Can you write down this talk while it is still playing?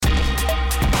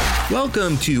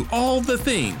Welcome to All the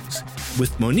Things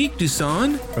with Monique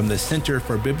Duson from the Center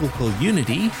for Biblical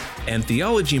Unity and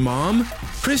Theology Mom,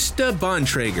 Krista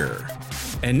Bontrager.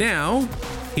 And now,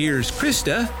 here's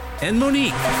Krista and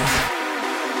Monique.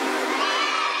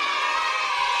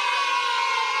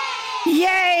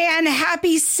 Yay, and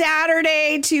happy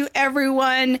Saturday to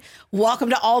everyone.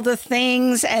 Welcome to All the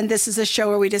Things. And this is a show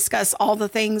where we discuss all the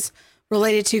things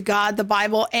related to God, the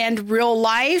Bible, and real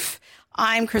life.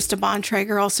 I'm Krista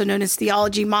Bontrager, also known as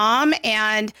Theology Mom,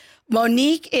 and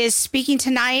Monique is speaking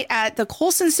tonight at the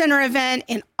Colson Center event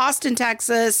in Austin,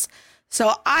 Texas.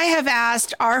 So I have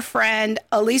asked our friend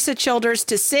Alisa Childers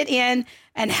to sit in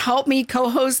and help me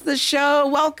co-host the show.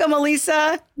 Welcome,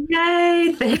 Alisa.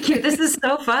 Yay, thank you. This is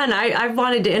so fun. I've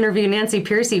wanted to interview Nancy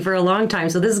Pearcey for a long time,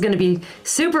 so this is going to be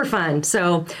super fun.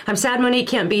 So I'm sad Monique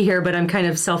can't be here, but I'm kind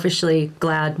of selfishly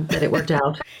glad that it worked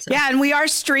out. So. Yeah, and we are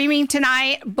streaming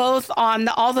tonight, both on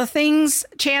the All the Things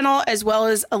channel, as well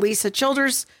as Alisa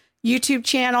Childers' YouTube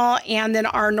channel, and then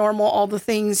our normal All the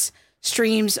Things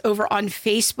streams over on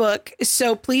Facebook.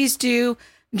 So please do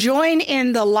join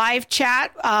in the live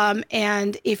chat.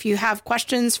 And if you have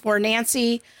questions for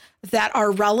Nancy that are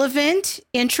relevant,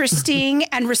 interesting,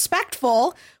 and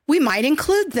respectful, we might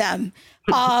include them.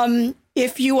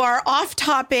 If you are off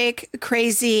topic,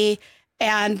 crazy,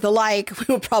 and the like, we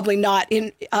will probably not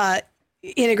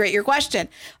integrate your question.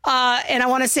 And I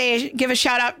want to give a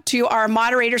shout out to our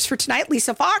moderators for tonight,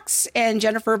 Lisa Fox and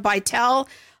Jennifer Bytel,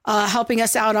 helping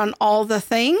us out on all the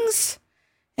things.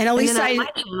 And on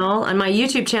my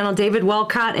YouTube channel, David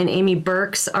Walcott and Amy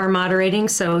Burks are moderating.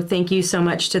 So thank you so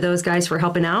much to those guys for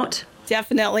helping out.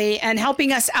 Definitely. And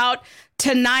helping us out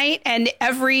tonight and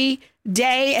every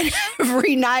day and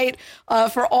every night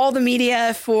for all the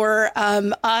media for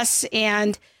us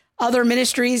and other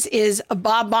ministries is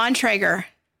Bob Bontrager.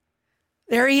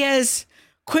 There he is,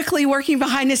 quickly working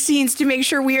behind the scenes to make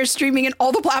sure we are streaming in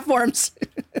all the platforms.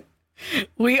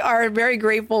 We are very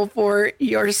grateful for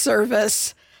your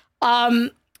service.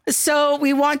 So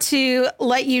we want to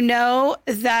let you know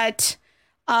that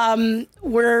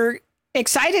we're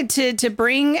excited to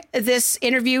bring this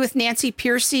interview with Nancy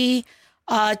Pearcey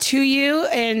to you,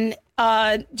 and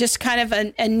just kind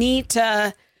of a neat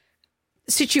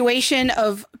situation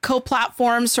of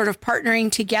co-platforms sort of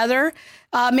partnering together.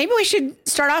 Maybe we should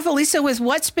start off, Alisa, with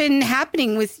what's been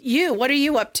happening with you. What are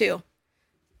you up to?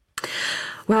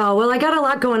 Wow. Well, I got a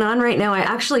lot going on right now. I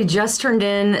actually just turned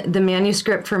in the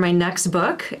manuscript for my next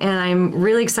book, and I'm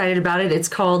really excited about it. It's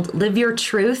called Live Your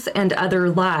Truth and Other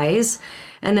Lies.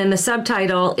 And then the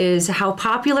subtitle is How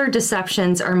Popular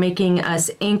Deceptions Are Making Us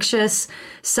Anxious,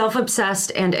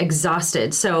 Self-Obsessed, and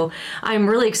Exhausted. So I'm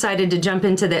really excited to jump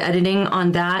into the editing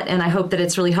on that, and I hope that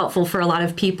it's really helpful for a lot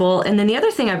of people. And then the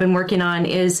other thing I've been working on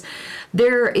is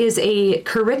there is a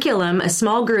curriculum, a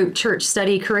small group church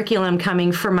study curriculum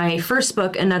coming for my first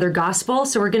book, Another Gospel.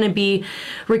 So we're going to be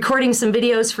recording some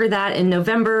videos for that in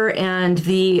November, and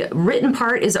the written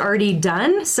part is already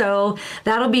done. So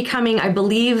that'll be coming,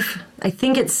 I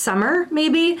think it's summer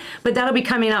maybe, but that'll be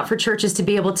coming out for churches to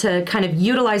be able to kind of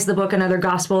utilize the book Another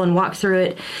Gospel and walk through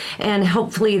it, and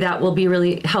hopefully that will be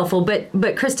really helpful. But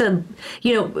Krista,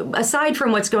 aside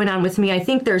from what's going on with me, I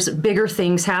think there's bigger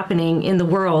things happening in the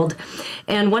world,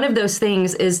 and one of those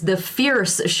things is the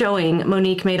fierce showing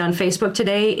Monique made on Facebook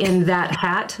today in that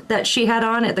hat that she had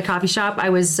on at the coffee shop. I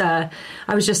was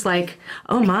just like,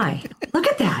 oh my, look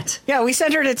at that. Yeah, we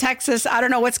sent her to Texas. I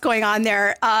don't know what's going on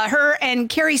there. Her and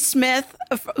Carrie Smith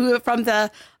from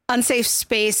the Unsafe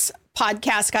Space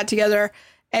podcast got together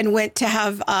and went to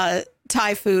have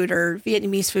Thai food or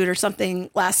Vietnamese food or something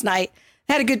last night.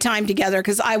 Had a good time together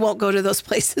because I won't go to those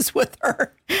places with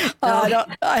her.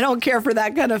 I don't care for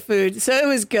that kind of food. So it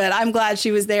was good. I'm glad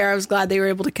she was there. I was glad they were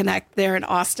able to connect there in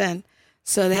Austin.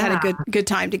 So they had a good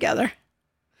time together.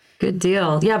 Good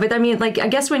deal. Yeah, but I mean, I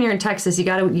guess when you're in Texas, you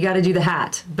gotta do the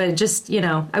hat. But just,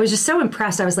 I was just so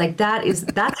impressed. I was like,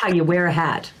 that's how you wear a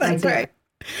hat. That's right.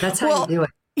 That's how you do it.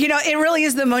 It really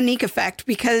is the Monique effect,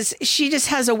 because she just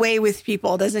has a way with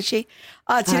people, doesn't she?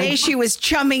 Today she was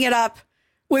chumming it up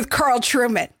with Carl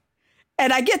Trueman.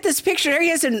 And I get this picture. There he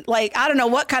is in, I don't know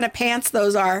what kind of pants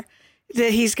those are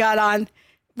that he's got on,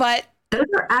 but those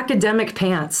are academic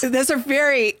pants. Those are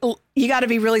you got to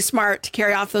be really smart to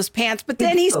carry off those pants. But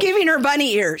then he's giving her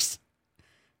bunny ears.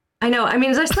 I know. I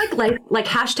mean, it's like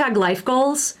hashtag life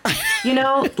goals,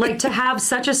 to have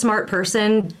such a smart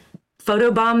person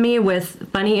photobomb me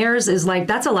with bunny ears is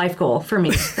that's a life goal for me.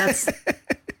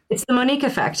 It's the Monique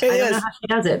effect. I don't know how she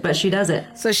does it, but she does it.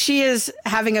 So she is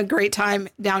having a great time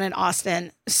down in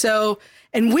Austin.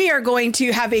 And we are going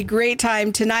to have a great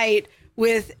time tonight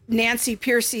with Nancy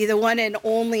Pearcey, the one and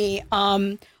only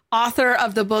author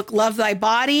of the book Love Thy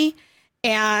Body.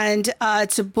 And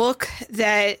it's a book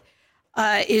that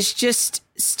is just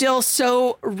still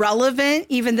so relevant,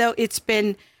 even though it's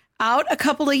been out a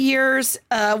couple of years.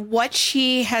 What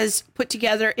she has put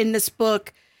together in this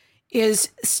book is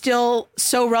still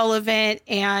so relevant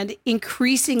and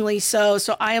increasingly so.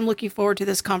 So I am looking forward to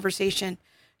this conversation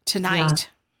tonight.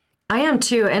 Yeah, I am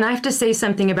too. And I have to say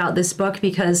something about this book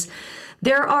because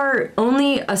there are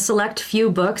only a select few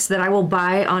books that I will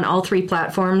buy on all three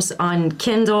platforms, on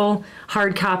Kindle,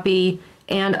 hard copy,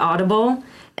 and Audible.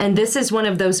 And this is one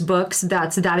of those books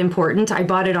that's that important. I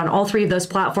bought it on all three of those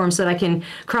platforms so that I can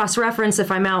cross-reference. If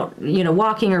I'm out,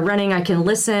 walking or running, I can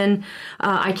listen.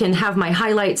 I can have my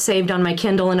highlights saved on my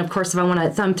Kindle. And of course, if I want to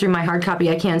thumb through my hard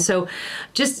copy, I can. So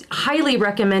just highly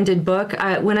recommended book.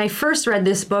 When I first read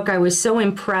this book, I was so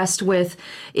impressed with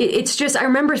it's just, I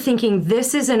remember thinking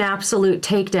this is an absolute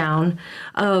takedown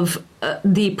of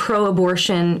the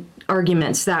pro-abortion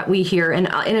arguments that we hear, and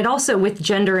it also with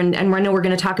gender, and I know we're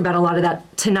going to talk about a lot of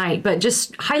that tonight, but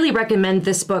just highly recommend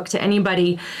this book to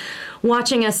anybody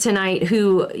watching us tonight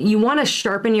who you want to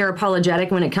sharpen your apologetic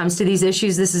when it comes to these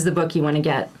issues. This is the book you want to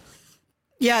get.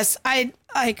 Yes, I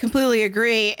completely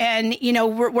agree. And,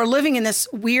 we're living in this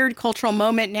weird cultural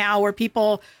moment now where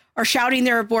people are shouting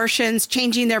their abortions,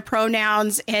 changing their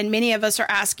pronouns, and many of us are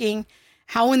asking,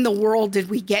 how in the world did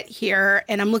we get here?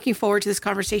 And I'm looking forward to this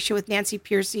conversation with Nancy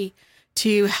Pearcey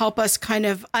to help us kind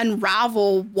of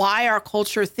unravel why our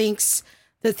culture thinks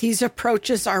that these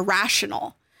approaches are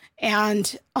rational.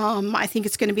 And I think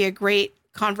it's going to be a great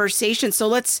conversation. So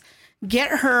let's get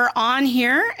her on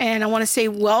here. And I want to say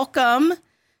welcome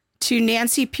to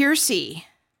Nancy Pearcey.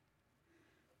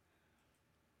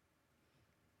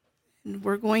 And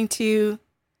we're going to...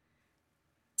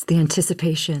 It's the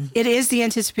anticipation. It is the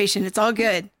anticipation. It's all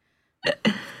good.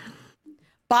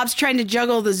 Bob's trying to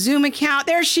juggle the Zoom account.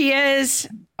 There she is.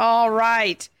 All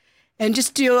right. And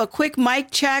just do a quick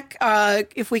mic check.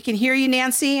 If we can hear you,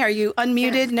 Nancy. Are you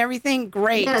unmuted and everything?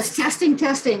 Great. Yes,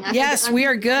 testing. Yes, we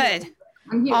are good.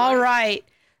 I'm here. All right.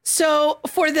 So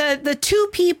for the two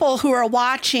people who are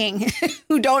watching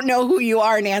who don't know who you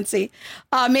are, Nancy,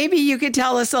 maybe you could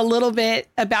tell us a little bit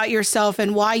about yourself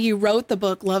and why you wrote the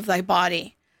book, Love Thy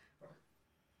Body.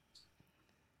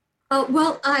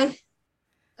 Well, I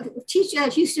teach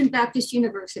at Houston Baptist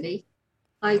University.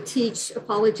 I teach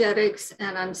apologetics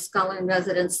and I'm scholar in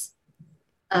residence,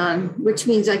 which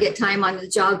means I get time on the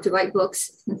job to write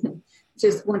books, which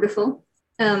is wonderful.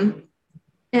 And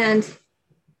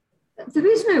the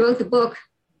reason I wrote the book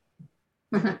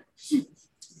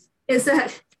is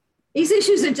that these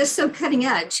issues are just so cutting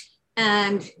edge.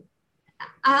 And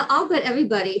I'll bet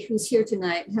everybody who's here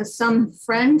tonight has some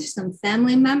friend, some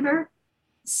family member,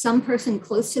 some person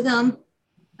close to them.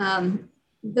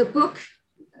 The book,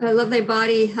 Love Thy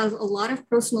Body, has a lot of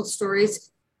personal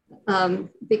stories.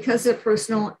 Because they're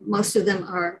personal, most of them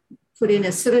are put in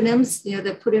as pseudonyms.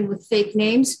 They're put in with fake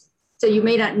names. So you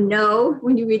may not know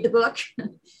when you read the book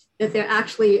that they're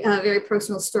actually very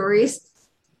personal stories.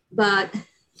 But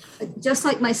just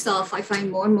like myself, I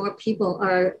find more and more people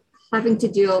are having to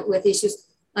deal with issues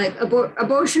like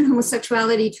abortion,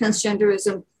 homosexuality,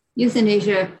 transgenderism,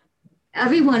 euthanasia.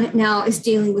 Everyone now is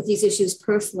dealing with these issues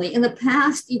personally. In the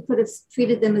past, you could have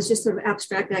treated them as just sort of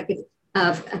abstract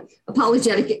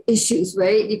apologetic issues,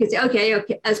 right? You could say,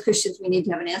 okay, as Christians, we need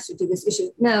to have an answer to this issue.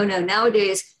 No,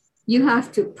 nowadays, you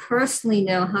have to personally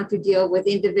know how to deal with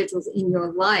individuals in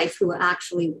your life who are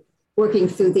actually working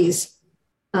through these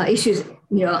issues,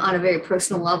 on a very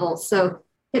personal level. So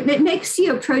it makes the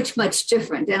approach much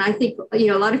different. And I think,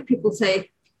 a lot of people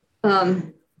say,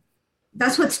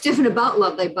 that's what's different about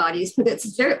Love Thy Bodies, but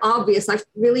it's very obvious. I've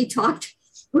really talked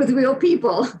with real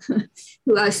people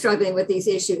who are struggling with these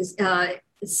issues.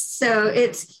 So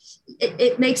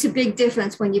it makes a big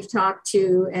difference when you've talked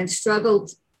to and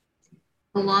struggled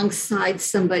alongside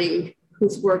somebody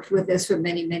who's worked with this for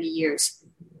many, many years.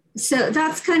 So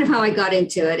that's kind of how I got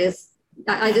into it.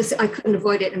 I couldn't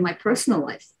avoid it in my personal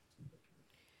life.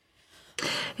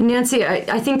 Nancy,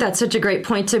 I think that's such a great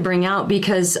point to bring out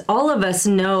because all of us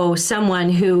know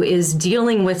someone who is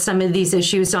dealing with some of these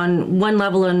issues on one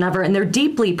level or another, and they're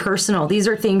deeply personal. These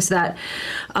are things that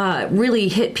really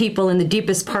hit people in the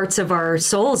deepest parts of our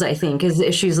souls, I think, is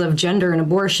issues of gender and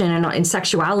abortion and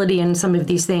sexuality and some of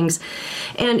these things.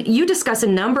 And you discuss a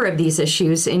number of these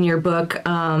issues in your book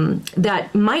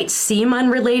that might seem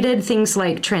unrelated, things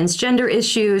like transgender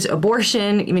issues,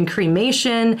 abortion, even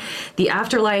cremation, the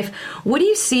afterlife. What do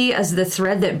you see as the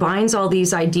thread that binds all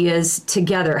these ideas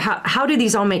together? How do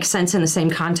these all make sense in the same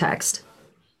context?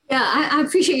 Yeah, I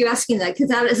appreciate you asking that because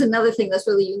that is another thing that's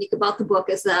really unique about the book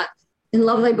is that in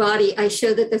Love Thy Body, I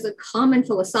show that there's a common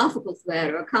philosophical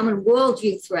thread or a common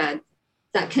worldview thread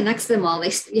that connects them all.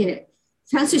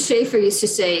 Francis Schaeffer used to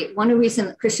say, one of the reasons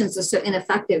that Christians are so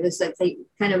ineffective is that they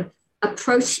kind of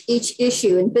approach each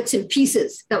issue in bits and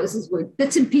pieces. That was his word,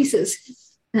 bits and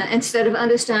pieces, instead of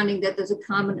understanding that there's a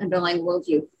common underlying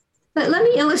worldview. But let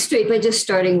me illustrate by just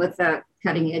starting with the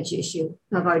cutting edge issue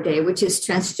of our day, which is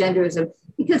transgenderism,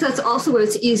 because that's also where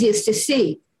it's easiest to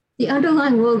see. The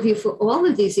underlying worldview for all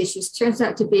of these issues turns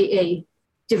out to be a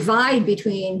divide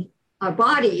between our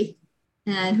body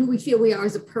and who we feel we are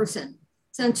as a person.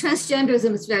 So in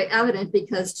transgenderism, it's very evident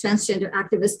because transgender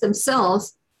activists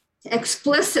themselves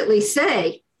explicitly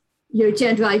say your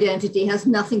gender identity has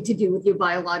nothing to do with your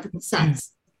biological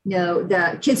sex.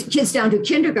 The kids down to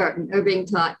kindergarten are being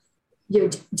taught,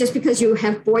 just because you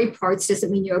have boy parts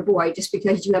doesn't mean you're a boy. Just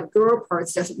because you have girl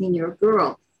parts doesn't mean you're a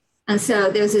girl. And so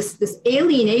there's this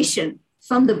alienation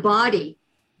from the body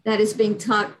that is being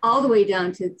taught all the way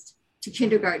down to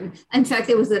kindergarten. In fact,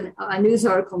 there was a news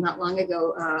article not long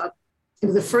ago. It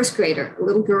was a first grader, a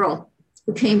little girl,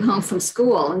 who came home from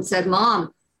school and said,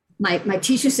 "Mom, my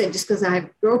teacher said just because I have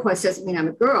girl parts doesn't mean I'm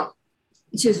a girl."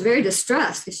 And she was very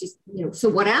distressed because she's, so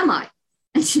what am I?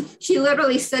 And she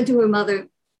literally said to her mother,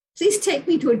 "Please take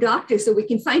me to a doctor so we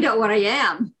can find out what I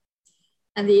am."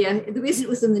 And the reason it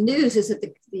was in the news is that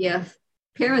the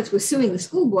parents were suing the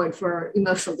school board for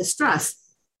emotional distress.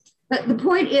 But the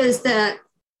point is that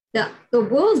the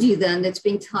worldview then that's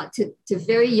being taught to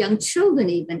very young children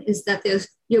even is that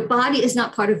your body is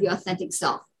not part of your authentic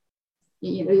self.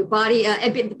 Your body,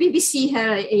 the BBC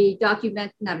had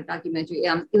not a documentary,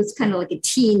 it was kind of like a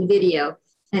teen video,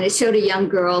 and it showed a young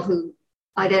girl who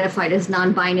identified as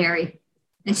non-binary.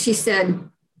 And she said,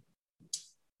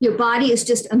 your body is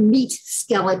just a meat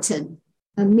skeleton.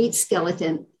 You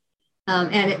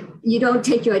don't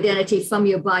take your identity from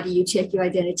your body, you take your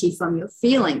identity from your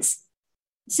feelings.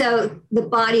 So the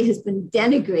body has been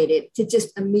denigrated to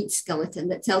just a meat skeleton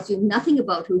that tells you nothing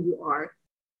about who you are,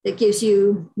 that gives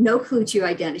you no clue to your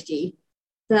identity,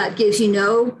 that gives you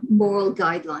no moral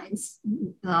guidelines,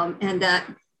 and that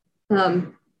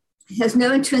has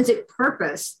no intrinsic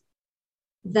purpose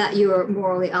that you're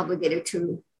morally obligated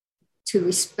to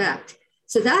respect.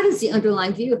 So that is the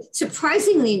underlying view.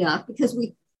 Surprisingly enough, because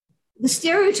the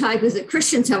stereotype is that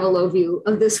Christians have a low view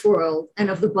of this world and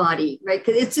of the body, right?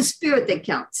 Because it's the spirit that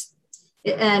counts.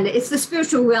 And it's the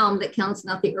spiritual realm that counts,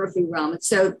 not the earthly realm. And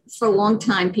so for a long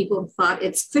time, people thought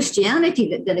it's Christianity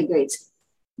that denigrates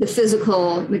the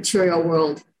physical material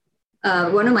world.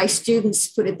 One of my students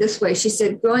put it this way. She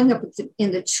said, growing up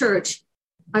in the church,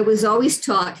 I was always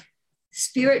taught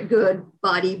spirit good,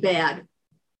 body bad.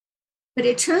 But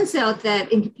it turns out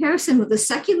that in comparison with the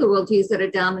secular worldviews that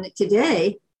are dominant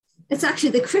today, it's actually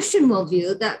the Christian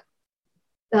worldview that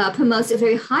promotes a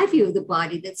very high view of the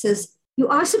body that says you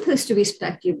are supposed to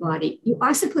respect your body. You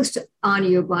are supposed to honor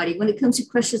your body. When it comes to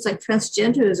questions like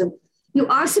transgenderism, you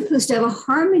are supposed to have a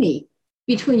harmony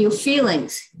between your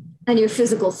feelings and your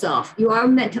physical self. You are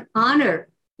meant to honor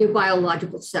your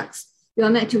biological sex. You are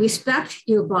meant to respect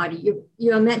your body.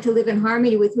 You are meant to live in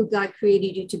harmony with who God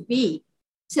created you to be.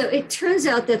 So it turns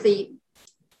out that the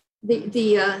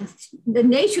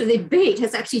nature of the debate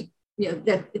has actually,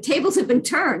 the tables have been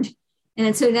turned.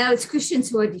 And so now it's Christians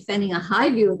who are defending a high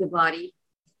view of the body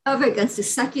over against a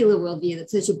secular worldview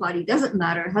that says your body doesn't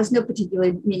matter, has no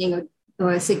particular meaning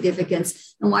or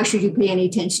significance, and why should you pay any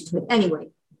attention to it anyway?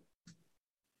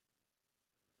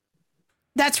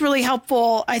 That's really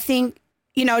helpful. I think,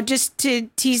 just to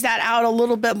tease that out a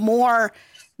little bit more,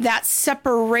 that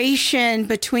separation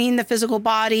between the physical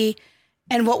body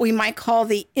and what we might call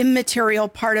the immaterial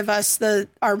part of us,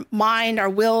 our mind, our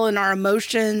will, and our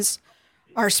emotions,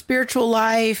 our spiritual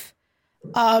life.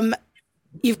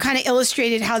 You've kind of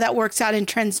illustrated how that works out in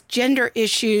transgender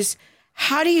issues.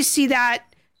 How do you see that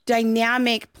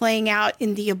dynamic playing out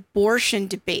in the abortion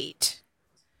debate?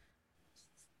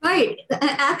 Right.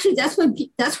 Actually,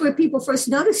 that's where people first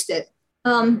noticed it.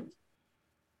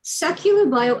 Secular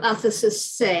bioethicists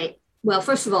say, well,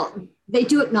 first of all, they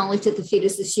do acknowledge that the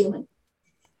fetus is human.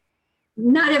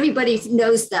 Not everybody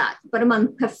knows that, but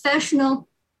among professional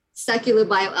secular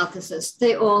bioethicists,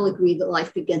 they all agree that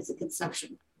life begins at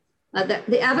conception.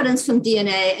 The evidence from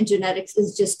DNA and genetics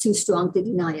is just too strong to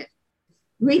deny it.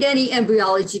 Read any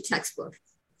embryology textbook.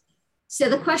 So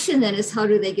the question then is, how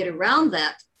do they get around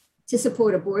that to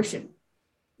support abortion?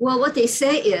 Well, what they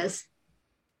say is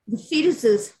the fetus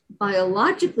is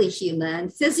biologically human,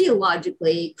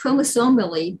 physiologically,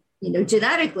 chromosomally,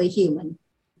 genetically human,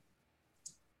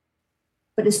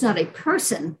 but it's not a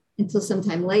person until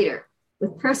sometime later,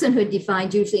 with personhood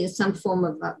defined usually in some form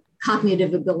of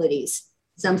cognitive abilities.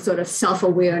 some sort of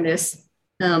self-awareness,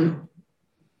 and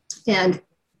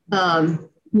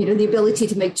the ability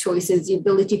to make choices, the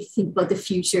ability to think about the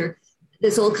future.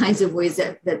 There's all kinds of ways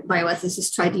that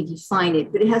bioethicists try to define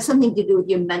it, but it has something to do with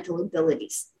your mental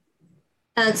abilities.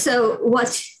 And so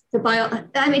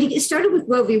it started with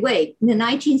Roe v. Wade in the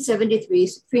 1973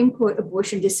 Supreme Court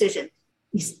abortion decision.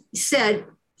 He said,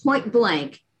 point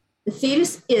blank, the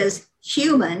fetus is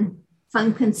human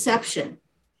from conception,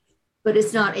 but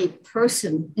it's not a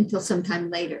person until sometime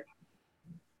later.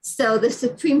 So the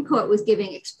Supreme Court was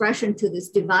giving expression to this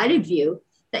divided view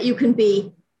that you can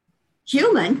be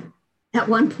human at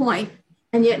one point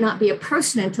and yet not be a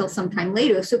person until sometime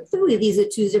later. So clearly these are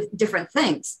two different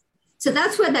things. So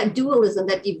that's where that dualism,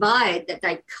 that divide, that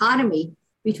dichotomy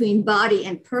between body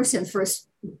and person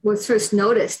was first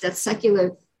noticed, that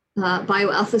secular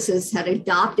bioethicists had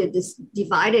adopted this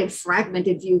divided,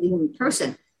 fragmented view of the human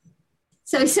person.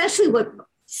 So essentially what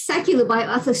secular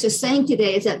bioethicists are saying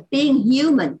today is that being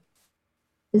human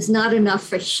is not enough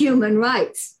for human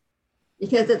rights,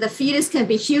 because the fetus can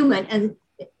be human and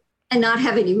not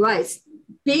have any rights.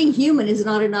 Being human is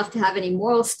not enough to have any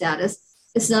moral status.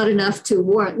 It's not enough to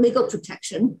warrant legal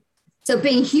protection. So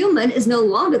being human is no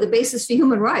longer the basis for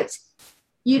human rights.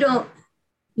 You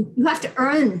have to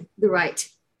earn the right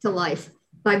to life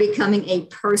by becoming a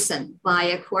person, by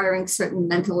acquiring certain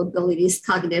mental abilities,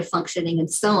 cognitive functioning,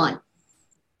 and so on.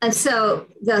 And so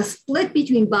the split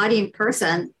between body and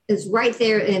person is right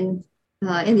there in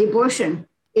the abortion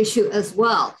issue as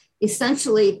well.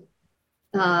 Essentially,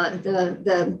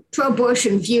 the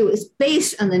pro-abortion view is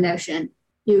based on the notion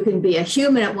you can be a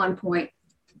human at one point,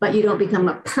 but you don't become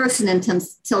a person until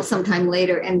sometime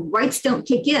later, and rights don't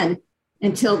kick in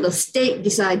until the state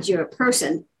decides you're a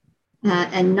person,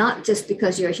 and not just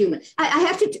because you're a human. I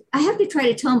have to try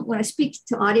to tell them when I speak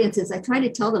to audiences. I try to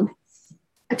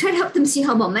help them see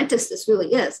how momentous this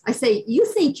really is. I say, you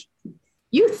think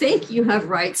you have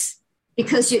rights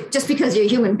because because you're a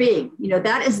human being.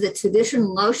 That is the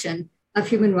traditional notion of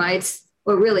human rights,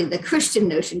 or really the Christian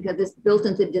notion, because it's built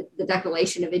into the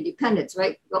Declaration of Independence,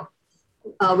 right? Well,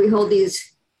 we hold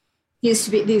these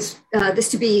to be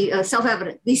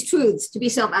self-evident, these truths to be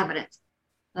self-evident,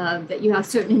 that you have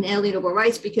certain inalienable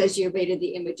rights because you're made in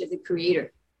the image of the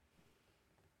Creator.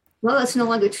 Well, that's no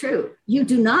longer true. You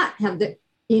do not have the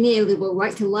inalienable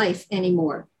right to life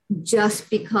anymore, just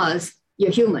because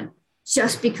you're human,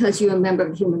 just because you're a member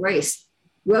of the human race.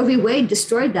 Roe v. Wade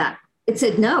destroyed that. It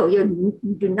said, no, you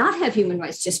do not have human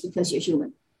rights just because you're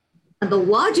human. And the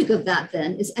logic of that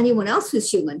then is anyone else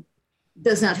who's human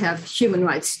does not have human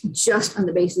rights just on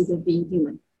the basis of being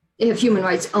human. They have human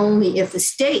rights only if the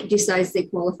state decides they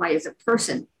qualify as a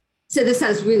person. So this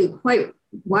has really quite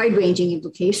wide-ranging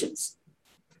implications.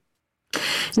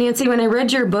 Nancy, when I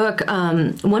read your book,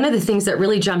 one of the things that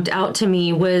really jumped out to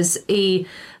me was a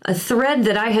thread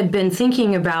that I had been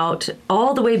thinking about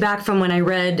all the way back from when I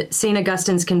read St.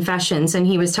 Augustine's Confessions, and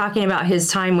he was talking about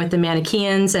his time with the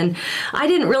Manichaeans, and I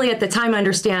didn't really at the time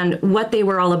understand what they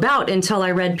were all about until I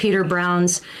read Peter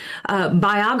Brown's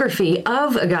biography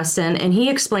of Augustine, and he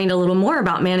explained a little more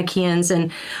about Manichaeans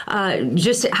and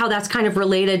just how that's kind of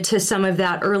related to some of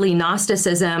that early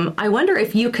Gnosticism. I wonder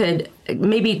if you could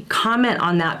maybe comment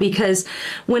on that, because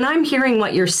when I'm hearing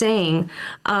what you're saying,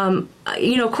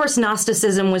 of course,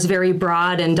 Gnosticism was very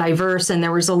broad and diverse, and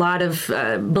there was a lot of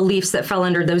beliefs that fell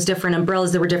under those different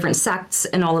umbrellas. There were different sects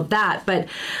and all of that. But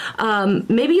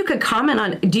maybe you could comment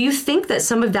on, do you think that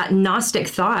some of that Gnostic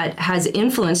thought has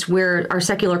influenced where our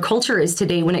secular culture is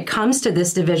today when it comes to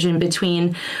this division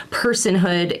between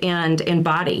personhood and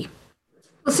body?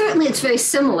 Well, certainly it's very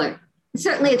similar.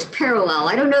 Certainly it's parallel.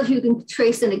 I don't know if you can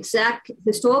trace an exact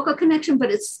historical connection, but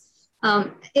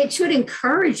it should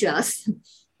encourage us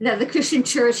that the Christian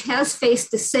church has faced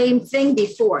the same thing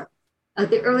before.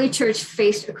 The early church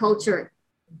faced a culture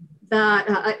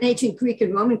an ancient Greek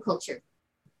and Roman culture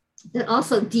that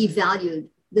also devalued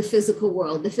the physical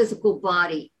world, the physical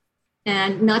body,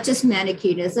 and not just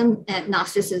Manichaeism and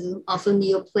Gnosticism, also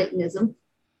Neoplatonism.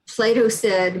 Plato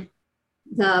said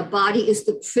the body is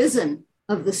the prison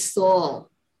of the soul.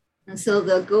 And so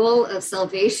the goal of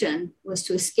salvation was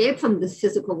to escape from the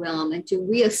physical realm and to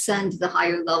reascend the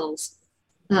higher levels,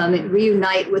 and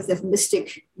reunite with the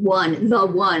mystic one, the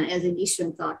one, as in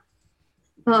Eastern thought.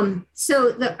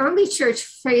 So the early church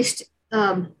faced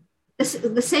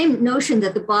the same notion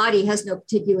that the body has no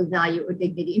particular value or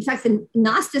dignity. In fact, the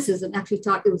Gnosticism actually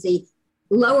taught it was a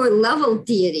lower level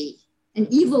deity, an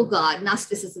evil god.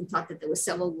 Gnosticism taught that there were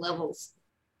several levels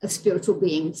of spiritual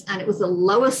beings, and it was the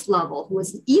lowest level, who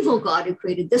was an evil god who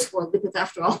created this world, because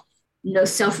after all, no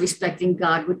self-respecting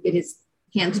god would get his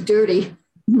hands dirty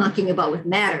mucking about with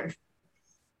matter.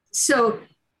 So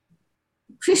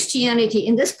Christianity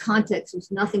in this context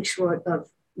was nothing short of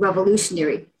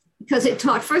revolutionary, because it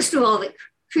taught, first of all, that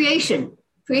creation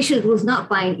was not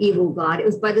by an evil God. It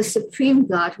was by the supreme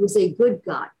God, who was a good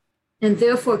God. And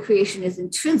therefore, creation is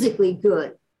intrinsically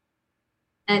good.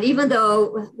 And even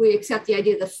though we accept the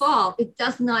idea of the fall, it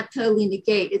does not totally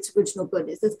negate its original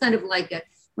goodness. It's kind of like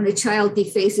when a child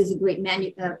defaces a great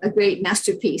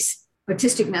masterpiece,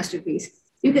 artistic masterpiece.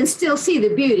 You can still see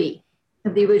the beauty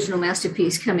of the original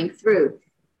masterpiece coming through.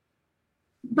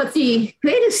 But the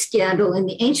greatest scandal in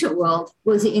the ancient world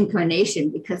was the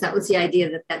incarnation, because that was the idea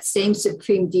that that same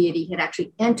supreme deity had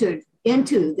actually entered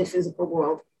into the physical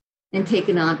world and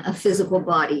taken on a physical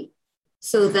body,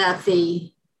 so that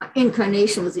the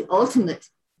incarnation was the ultimate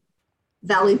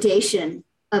validation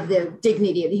of the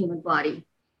dignity of the human body.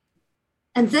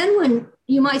 And then when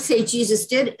you might say Jesus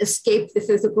did escape the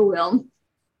physical realm,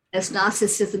 as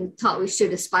Gnosticism taught we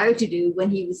should aspire to do when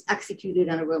he was executed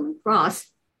on a Roman cross,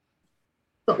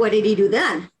 but what did he do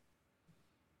then?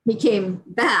 He came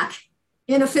back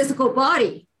in a physical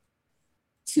body.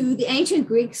 To the ancient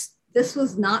Greeks, this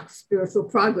was not spiritual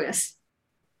progress.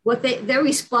 Their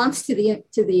response to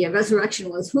the resurrection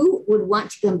was, who would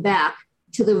want to come back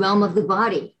to the realm of the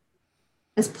body?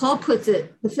 As Paul puts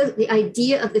it, the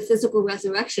idea of the physical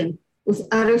resurrection was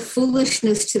utter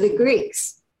foolishness to the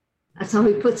Greeks. That's how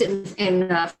he puts it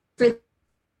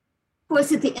of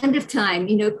course, at the end of time,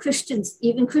 Christians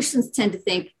tend to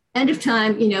think, end of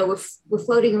time, we're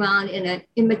floating around in an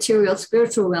immaterial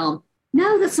spiritual realm.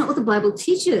 No, that's not what the Bible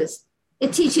teaches.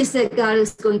 It teaches that God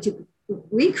is going to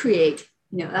recreate,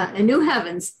 a new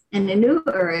heavens and a new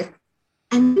earth,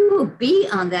 and we will be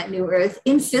on that new earth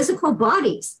in physical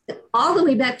bodies. All the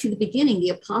way back to the beginning, the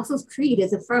Apostles' Creed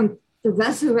has affirmed the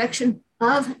resurrection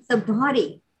of the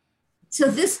body. So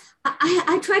this,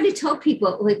 I try to tell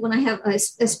people, like when I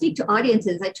speak to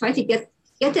audiences, I try to get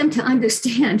them to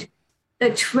understand the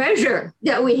treasure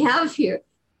that we have here.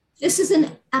 This is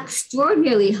an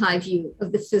extraordinarily high view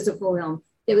of the physical realm.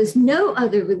 There is no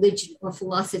other religion or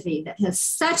philosophy that has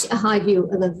such a high view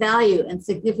of the value and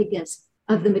significance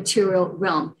of the material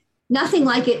realm. Nothing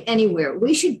like it anywhere.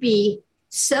 We should be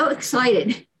so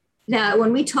excited that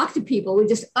when we talk to people, we're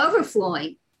just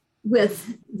overflowing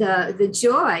with the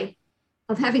joy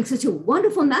of having such a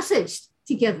wonderful message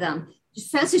to give them.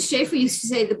 Francis Schaeffer used to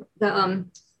say the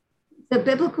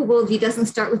biblical worldview doesn't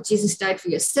start with Jesus died for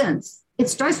your sins. It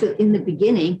starts with, in the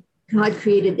beginning, God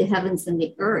created the heavens and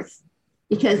the earth,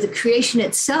 because the creation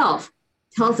itself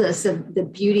tells us of the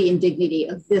beauty and dignity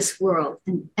of this world.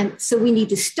 And so we need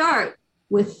to start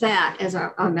with that as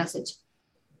our message.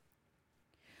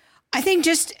 I think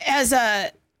just as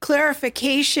a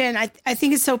clarification, I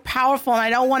think it's so powerful, and I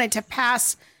don't want it to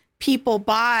pass people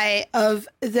by, of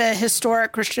the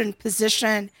historic Christian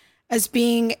position as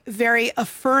being very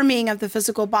affirming of the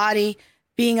physical body,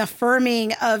 being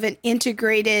affirming of an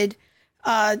integrated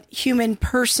human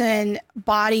person,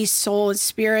 body, soul, and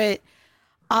spirit.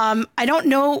 I don't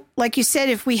know, like you said,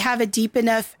 if we have a deep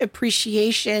enough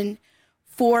appreciation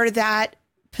for that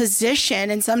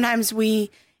position. And sometimes we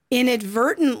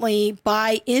inadvertently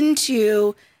buy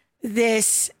into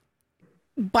this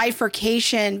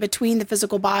bifurcation between the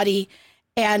physical body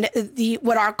and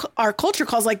what our culture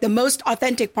calls like the most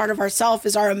authentic part of ourself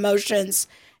is our emotions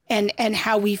and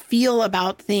how we feel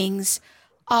about things.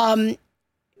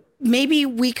 Maybe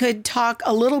we could talk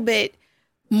a little bit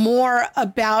more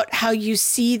about how you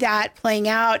see that playing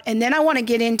out. And then I want to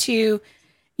get into,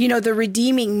 the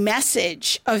redeeming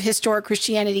message of historic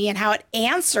Christianity and how it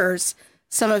answers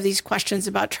some of these questions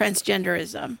about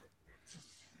transgenderism.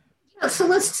 So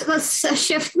let's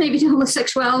shift maybe to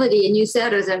homosexuality and use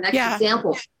that as our next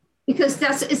example, because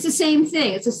it's the same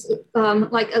thing. It's just,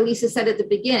 like Elisa said at the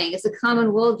beginning, it's a common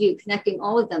worldview connecting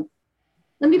all of them.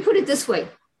 Let me put it this way.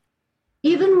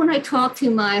 Even when I talk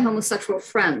to my homosexual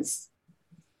friends,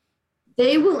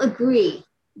 they will agree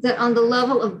that on the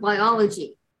level of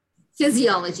biology,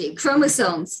 physiology,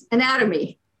 chromosomes,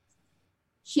 anatomy,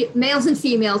 males and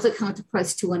females are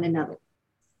counterparts to one another.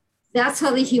 That's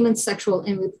how the human sexual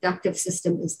and reproductive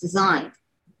system is designed.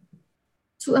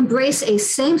 To embrace a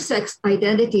same-sex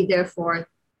identity, therefore,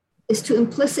 is to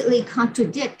implicitly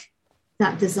contradict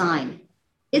that design.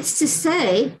 It's to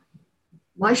say,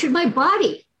 why should my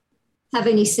body have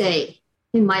any say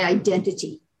in my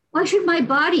identity? Why should my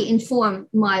body inform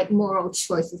my moral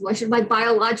choices? Why should my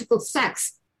biological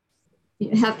sex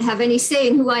have any say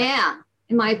in who I am,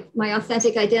 in my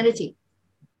authentic identity?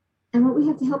 And what we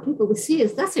have to help people to see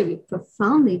is that's a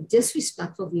profoundly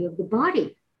disrespectful view of the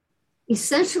body.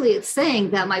 Essentially, it's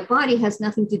saying that my body has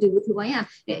nothing to do with who I am.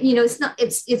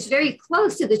 It's very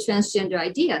close to the transgender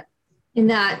idea. in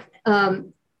that,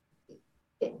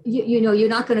 you're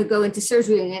not going to go into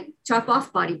surgery and chop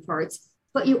off body parts,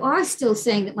 but you are still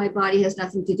saying that my body has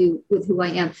nothing to do with who I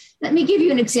am. Let me give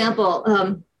you an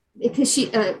example, because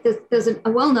there's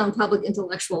a well-known public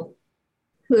intellectual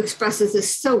who expresses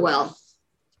this so well.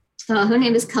 Her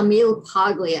name is Camille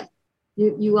Paglia.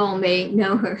 You all may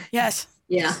know her. Yes.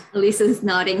 Yeah, Elisa's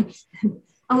nodding.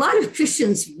 A lot of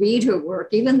Christians read her work,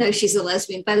 even though she's a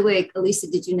lesbian. By the way, Elisa,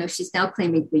 did you know she's now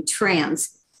claiming to be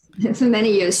trans? For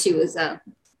many years, she was.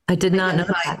 I did not know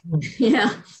that.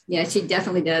 Yeah, she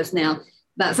definitely does now.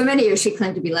 But for many years, she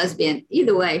claimed to be lesbian.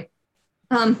 Either way,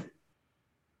 but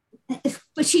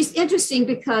she's interesting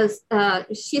because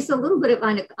she's a little bit of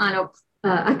an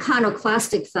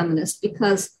iconoclastic feminist,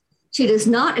 because she does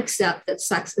not accept that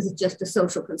sex is just a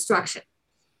social construction.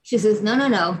 She says,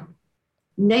 no.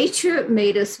 Nature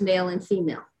made us male and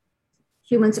female.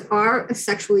 Humans are a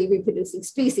sexually reproducing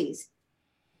species.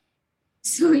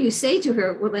 So you say to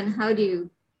her, well, then how do you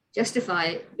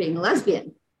justify being a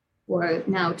lesbian or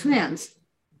now trans?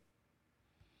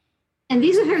 And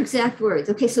these are her exact words.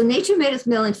 Okay, so nature made us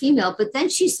male and female, but then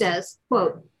she says,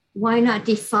 quote, why not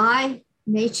defy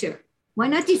nature? Why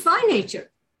not defy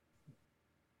nature?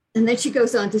 And then she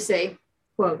goes on to say,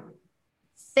 quote,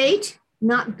 fate,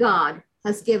 not God,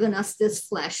 has given us this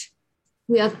flesh.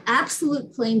 We have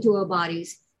absolute claim to our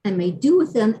bodies and may do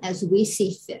with them as we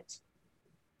see fit.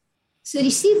 So do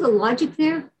you see the logic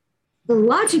there? The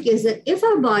logic is that if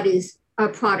our bodies are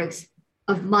products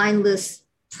of mindless,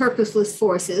 purposeless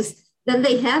forces, then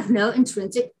they have no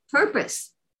intrinsic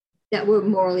purpose that we're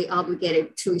morally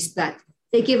obligated to respect.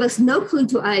 They give us no clue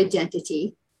to our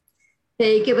identity.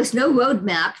 They give us no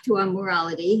roadmap to our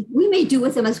morality. We may do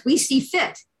with them as we see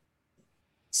fit.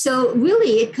 So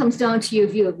really, it comes down to your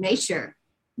view of nature.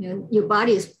 Your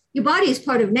body is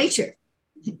part of nature.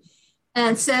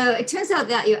 And so it turns out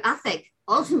that your ethic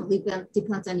ultimately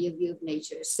depends on your view of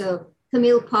nature. So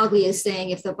Camille Paglia is saying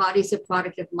if the body is a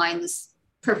product of mindless,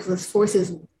 purposeless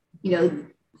forces,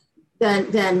 then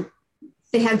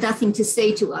they have nothing to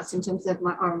say to us in terms of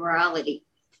our morality.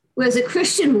 Whereas a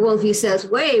Christian worldview says,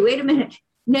 wait a minute,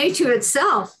 nature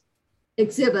itself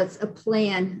exhibits a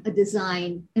plan, a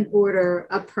design, an order,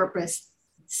 a purpose.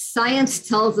 Science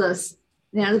tells us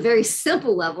that on a very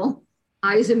simple level,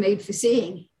 eyes are made for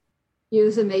seeing,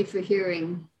 ears are made for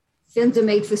hearing, fins are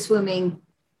made for swimming,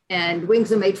 and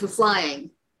wings are made for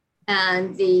flying.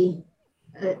 And the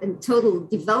total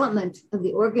development of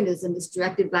the organism is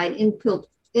directed by an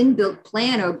inbuilt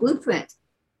plan or blueprint.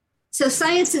 So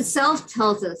science itself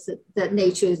tells us that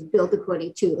nature is built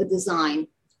according to a design.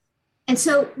 And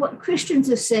so what Christians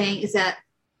are saying is that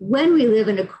when we live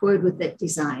in accord with that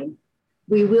design,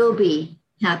 we will be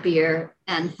happier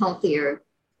and healthier.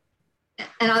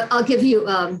 And I'll give you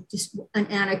just an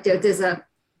anecdote. There's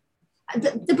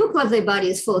the book Love Thy Body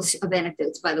is full of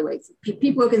anecdotes, by the way.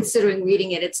 People are considering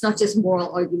reading it. It's not just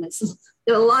moral arguments.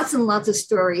 There are lots and lots of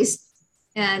stories.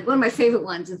 And one of my favorite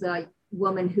ones is a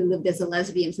woman who lived as a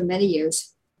lesbian for many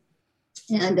years.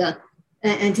 And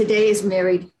today is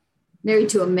married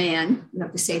to a man. You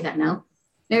have to say that now.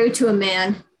 Married to a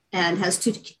man and has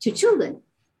two children.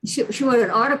 She wrote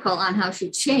an article on how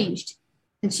she changed.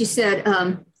 And she said,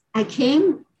 I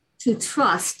came to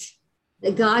trust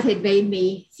that God had made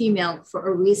me female for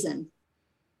a reason.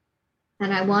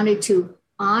 And I wanted to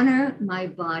honor my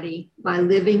body by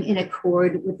living in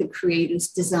accord with the Creator's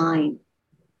design.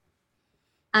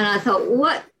 And I thought,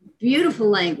 what beautiful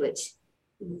language.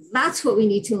 That's what we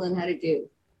need to learn how to do.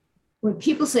 When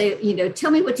people say,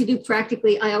 tell me what to do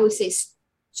practically, I always say,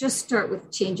 just start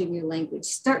with changing your language.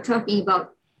 Start talking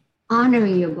about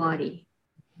honoring your body,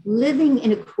 living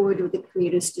in accord with the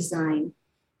Creator's design,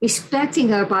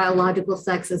 respecting our biological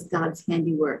sex as God's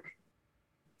handiwork.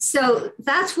 So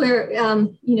that's where,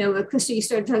 Krista, you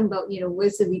started talking about,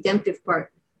 where's the redemptive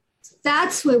part?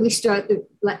 That's where we start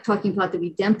talking about the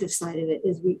redemptive side of it,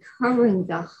 is recovering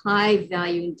the high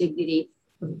value and dignity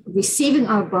of receiving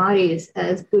our bodies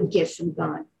as good gifts from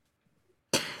God.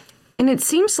 And it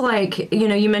seems like,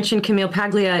 you mentioned Camille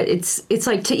Paglia, it's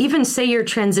like to even say you're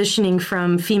transitioning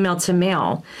from female to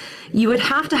male, you would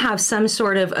have to have some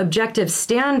sort of objective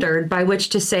standard by which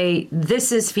to say,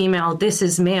 this is female, this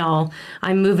is male,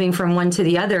 I'm moving from one to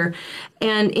the other.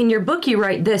 And in your book, you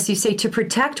write this, you say, to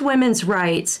protect women's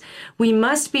rights, we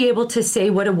must be able to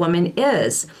say what a woman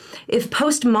is. If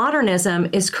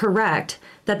postmodernism is correct,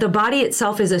 that the body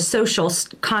itself is a social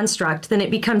construct, then it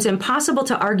becomes impossible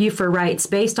to argue for rights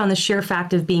based on the sheer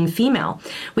fact of being female.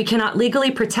 We cannot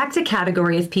legally protect a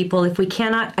category of people if we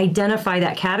cannot identify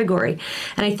that category.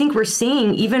 And I think we're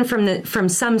seeing, even from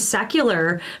some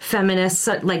secular feminists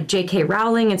like J.K.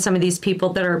 Rowling and some of these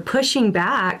people that are pushing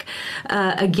back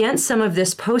against some of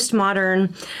this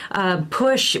postmodern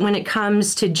push when it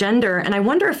comes to gender. And I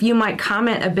wonder if you might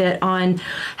comment a bit on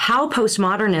how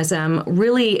postmodernism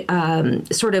really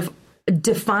sort of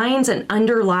defines and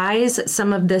underlies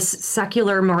some of this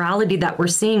secular morality that we're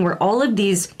seeing, where all of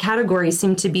these categories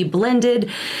seem to be blended.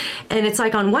 And it's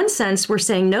like, on one sense, we're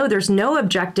saying, no, there's no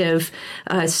objective,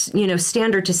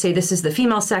 standard to say this is the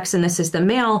female sex and this is the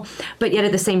male. But yet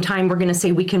at the same time, we're going to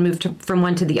say we can move from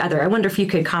one to the other. I wonder if you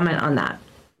could comment on that.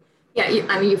 Yeah,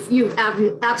 you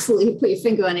absolutely put your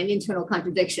finger on an internal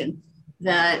contradiction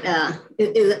that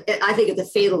I think is a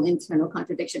fatal internal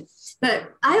contradiction.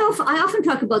 But I often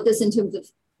talk about this in terms of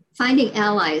finding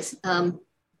allies.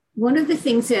 One of the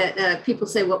things that people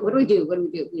say, well, what do we do? What do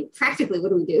we do? Practically, what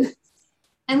do we do?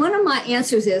 And one of my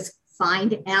answers is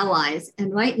find allies.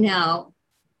 And right now,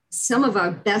 some of our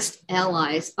best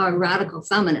allies are radical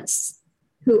feminists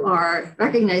who are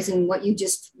recognizing what you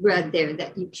just read there,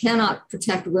 that you cannot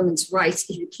protect women's rights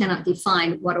if you cannot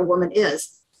define what a woman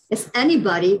is. If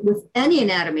anybody with any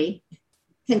anatomy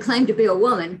can claim to be a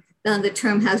woman, then the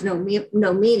term has no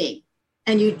meaning.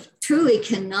 And you truly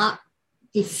cannot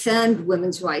defend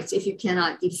women's rights if you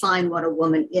cannot define what a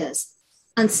woman is.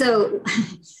 And so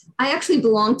I actually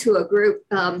belong to a group.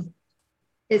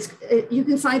 You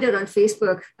can find it on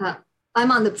Facebook.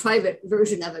 I'm on the private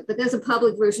version of it, but there's a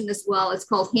public version as well. It's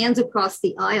called Hands Across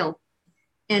the Aisle.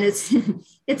 And it's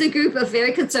a group of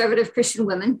very conservative Christian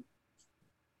women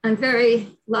and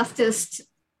very leftist,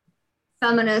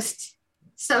 feminist,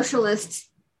 socialist,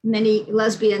 many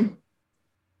lesbian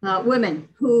women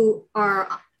who are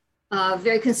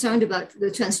very concerned about the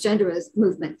transgenderism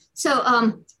movement.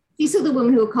 So these are the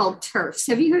women who are called TERFs.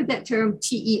 Have you heard that term,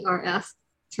 TERF,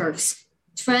 TERFs?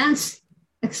 Trans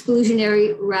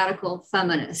exclusionary radical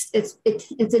feminist. It's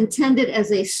intended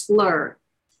as a slur.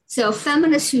 So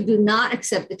feminists who do not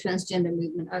accept the transgender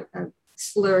movement are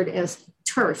slurred as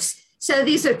TERFs. So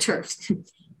these are TERFs.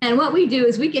 And what we do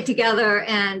is we get together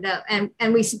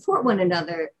and we support one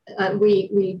another.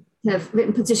 We have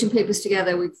written position papers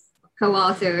together. We've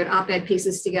co-authored op-ed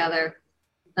pieces together.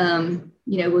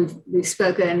 We've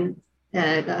spoken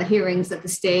at hearings at the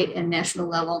state and national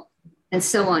level, and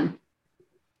so on.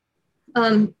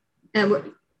 And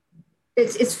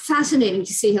it's fascinating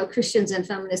to see how Christians and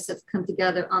feminists have come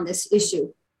together on this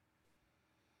issue.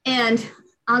 And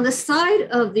on the side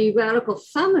of the radical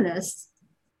feminists,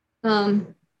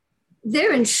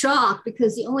 they're in shock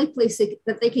because the only place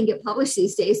that they can get published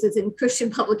these days is in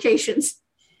Christian publications.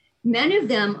 Many of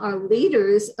them are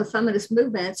leaders of feminist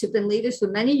movements who've been leaders for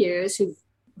many years, who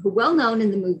are well known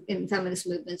in feminist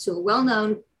movements, who are well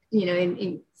known,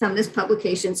 in feminist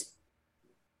publications,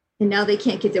 and now they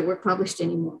can't get their work published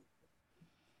anymore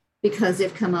because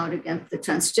they've come out against the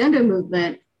transgender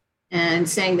movement and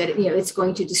saying that it's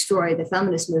going to destroy the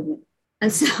feminist movement.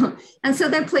 And so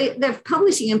they're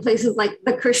publishing in places like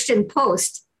the Christian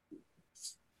Post,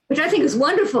 which I think is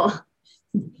wonderful,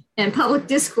 and Public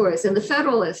Discourse and the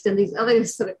Federalist and these other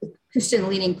sort of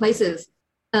Christian-leaning places.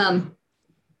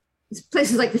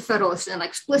 Places like the Federalist are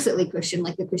explicitly Christian,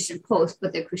 like the Christian Post,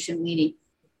 but they're Christian-leaning.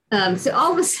 So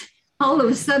all of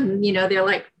a sudden, they're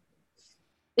like,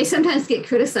 they sometimes get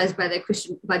criticized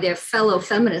by their fellow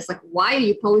feminists. Like, why are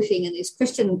you publishing in these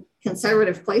Christian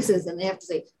conservative places? And they have to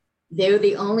say, they're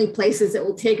the only places that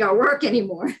will take our work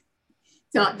anymore.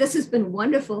 So this has been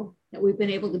wonderful that we've been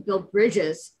able to build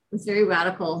bridges with very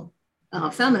radical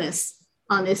feminists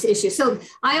on this issue. So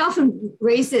I often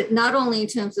raise it not only in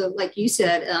terms of, like you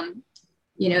said,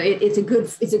 it's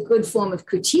a good form of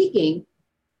critiquing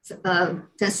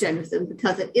transgenderism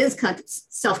because it is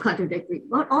self-contradictory,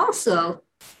 but also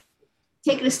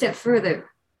take it a step further,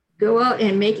 go out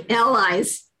and make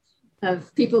allies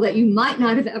of people that you might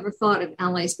not have ever thought of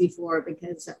allies before,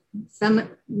 because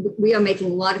we are making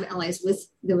a lot of allies with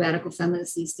the radical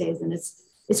feminists these days. And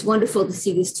it's wonderful to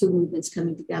see these two movements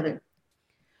coming together.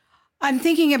 I'm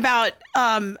thinking about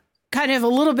kind of a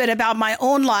little bit about my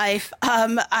own life.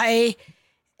 I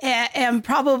am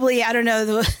probably, I don't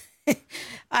know,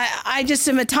 I just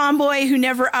am a tomboy who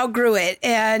never outgrew it.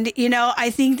 And,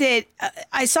 I think that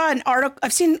I saw an article,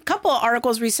 I've seen a couple of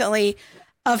articles recently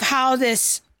of how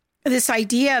this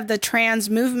idea of the trans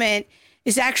movement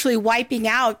is actually wiping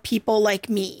out people like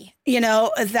me,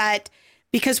 that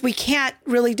because we can't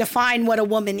really define what a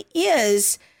woman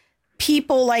is,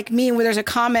 people like me, where there's a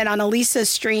comment on Elisa's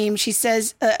stream, she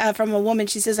says, from a woman,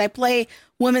 she says, I play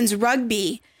women's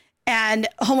rugby, and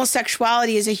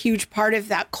homosexuality is a huge part of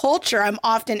that culture. I'm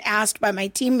often asked by my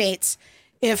teammates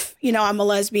if, I'm a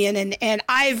lesbian, and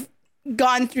I've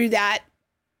gone through that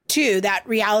too, that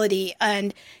reality.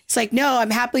 And it's like, no, I'm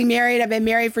happily married. I've been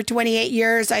married for 28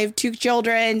 years. I have 2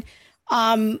 children.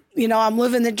 I'm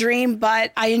living the dream,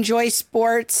 but I enjoy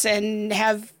sports and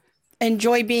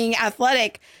enjoy being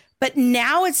athletic. But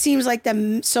now it seems like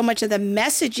so much of the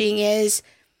messaging is,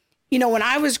 when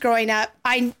I was growing up,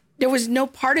 there was no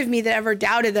part of me that ever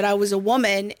doubted that I was a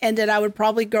woman and that I would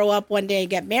probably grow up one day and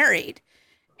get married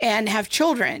and have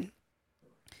children.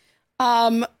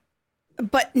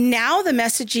 But now the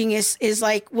messaging is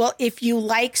like, well, if you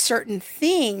like certain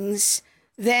things,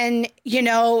 then,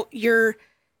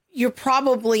 you're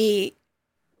probably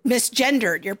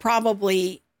misgendered. You're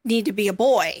probably need to be a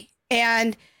boy.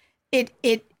 And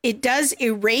it does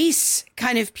erase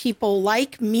kind of people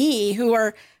like me who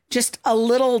are just a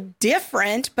little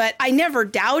different, but I never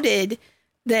doubted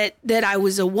that I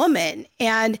was a woman.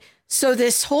 And so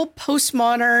this whole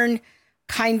postmodern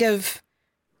kind of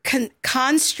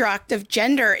construct of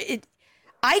gender,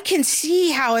 I can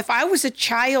see how if I was a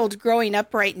child growing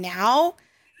up right now,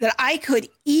 that I could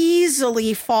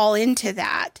easily fall into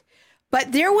that.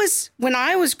 But there was, when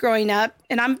I was growing up,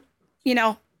 and I'm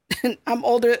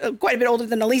older, quite a bit older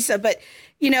than Elisa, but,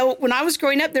 when I was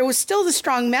growing up, there was still the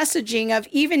strong messaging of,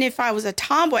 even if I was a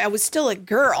tomboy, I was still a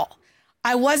girl.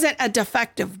 I wasn't a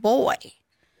defective boy.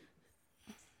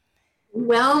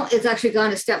 Well, it's actually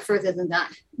gone a step further than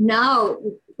that. Now,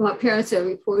 parents are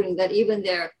reporting that even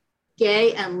their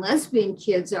gay and lesbian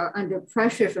kids are under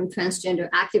pressure from transgender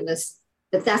activists,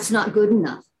 that's not good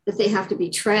enough, that they have to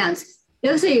be trans.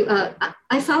 There's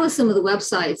I follow some of the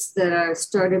websites that are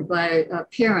started by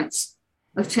parents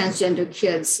of transgender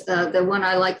kids. The one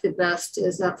I like the best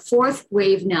is Fourth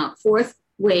Wave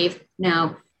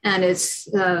Now, and it's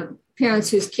parents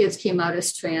whose kids came out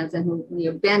as trans and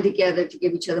who band together to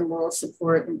give each other moral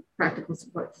support and practical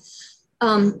support.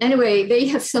 Anyway, they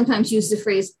have sometimes used the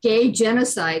phrase gay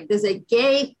genocide. There's a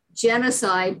gay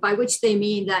genocide, by which they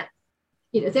mean that,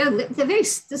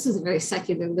 this is a very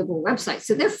secular liberal website,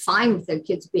 so they're fine with their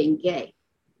kids being gay.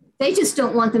 They just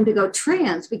don't want them to go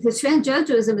trans, because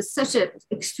transgenderism is such an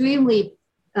extremely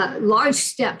large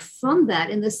step from that,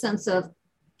 in the sense of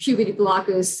puberty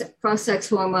blockers, cross-sex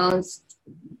hormones,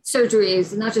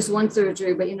 surgeries, not just one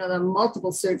surgery, but there are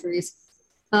multiple surgeries.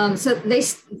 So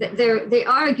they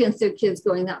are against their kids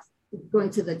going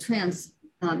to the trans,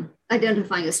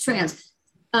 identifying as trans.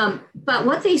 But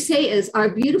what they say is our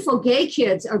beautiful gay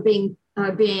kids are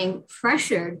being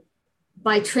pressured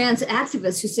by trans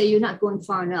activists who say you're not going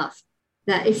far enough.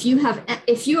 That if you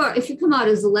come out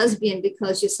as a lesbian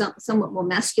because you're somewhat more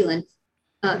masculine,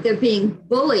 they're being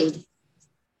bullied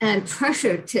and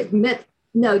pressured to admit,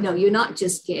 no, you're not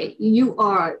just gay. You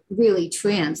are really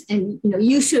trans, and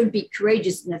you should be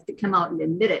courageous enough to come out and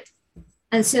admit it.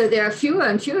 And so there are fewer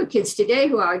and fewer kids today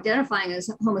who are identifying as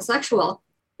homosexual,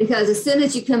 because as soon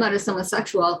as you come out as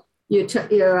homosexual, you're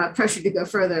pressured to go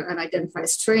further and identify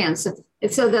as trans.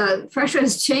 So the pressure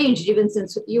has changed even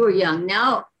since you were young.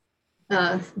 Now,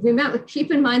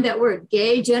 keep in mind that word,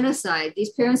 gay genocide. These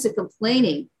parents are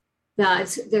complaining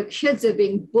that their kids are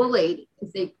being bullied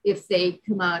if they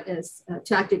come out as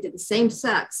attracted to the same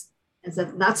sex, and so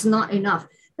that's not enough.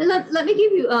 And let me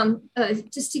give you,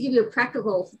 just to give you a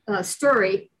practical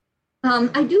story.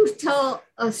 I do tell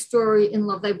a story in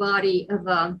Love Thy Body of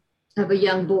a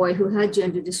young boy who had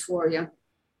gender dysphoria.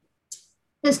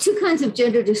 There's 2 kinds of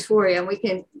gender dysphoria, and we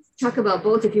can talk about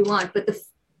both if you want, but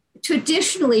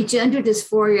traditionally gender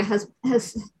dysphoria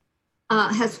has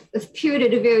appeared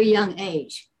at a very young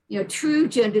age. True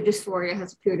gender dysphoria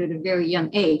has appeared at a very young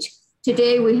age.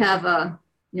 Today we have an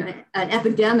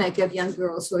epidemic of young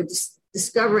girls who are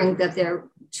discovering that they're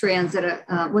trans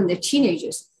when they're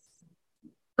teenagers.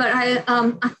 But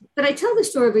I tell the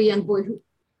story of a young boy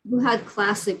who had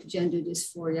classic gender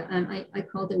dysphoria, and I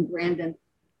called him Brandon.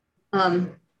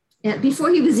 And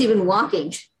before he was even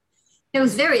walking, it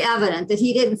was very evident that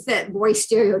he didn't fit boy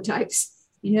stereotypes.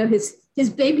 His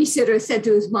babysitter said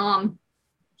to his mom,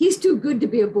 "He's too good to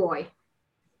be a boy,"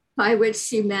 by which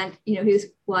she meant, he was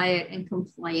quiet and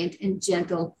compliant and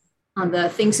gentle on the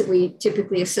things that we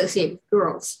typically associate with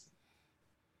girls.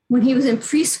 When he was in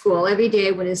preschool, every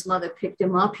day when his mother picked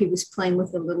him up, he was playing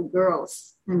with the little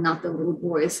girls and not the little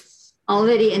boys.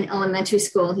 Already in elementary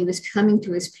school, he was coming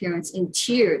to his parents in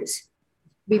tears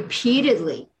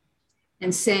repeatedly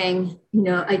and saying,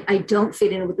 I don't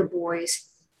fit in with the boys.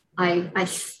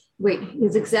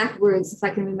 his exact words, if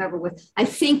I can remember, was, I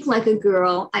think like a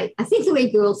girl. I think the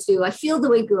way girls do. I feel the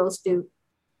way girls do.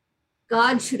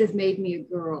 God should have made me a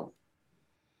girl.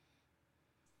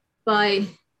 By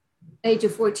age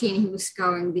of 14, he was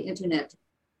scouring the internet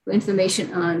for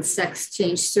information on sex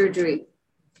change surgery.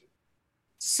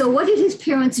 So what did his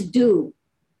parents do?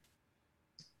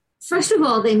 First of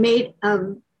all, they made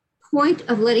a point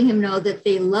of letting him know that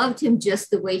they loved him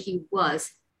just the way he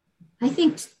was. I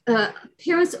think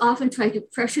parents often try to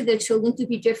pressure their children to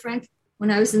be different.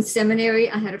 When I was in seminary,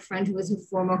 I had a friend who was a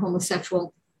former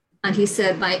homosexual, and he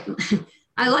said,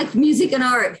 I liked music and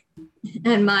art.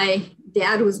 And my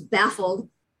dad was baffled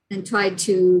and tried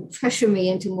to pressure me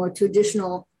into more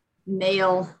traditional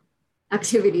male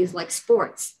activities like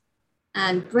sports.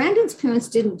 And Brandon's parents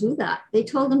didn't do that. They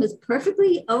told him it's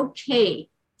perfectly okay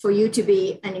for you to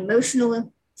be an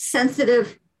emotional,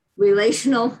 sensitive,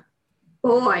 relational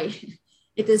boy.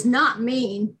 It does not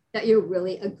mean that you're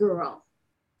really a girl.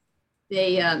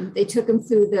 They took him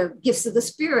through the gifts of the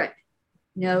Spirit.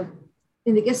 You know,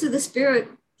 in the gifts of the Spirit,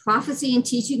 prophecy and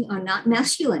teaching are not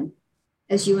masculine,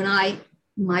 as you and I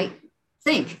might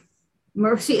think.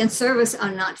 Mercy and service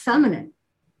are not feminine,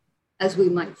 as we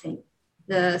might think.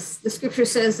 The scripture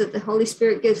says that the Holy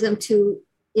Spirit gives them to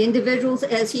individuals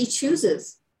as he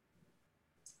chooses.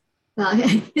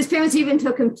 His parents even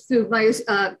took him through Myers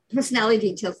personality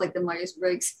details like the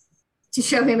Myers-Briggs to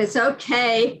show him it's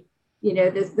okay. You know,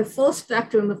 the full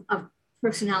spectrum of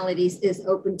personalities is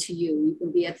open to you. You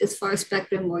can be at this far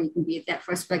spectrum, or you can be at that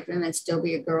far spectrum and still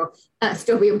be a girl,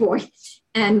 still be a boy.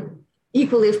 And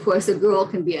equally, of course, a girl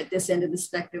can be at this end of the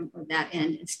spectrum or that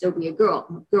end and still be a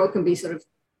girl. A girl can be sort of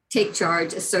take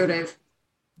charge, assertive,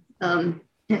 and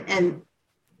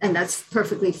that's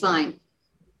perfectly fine.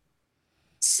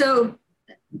 So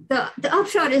the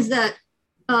upshot is that,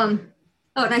 and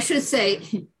I should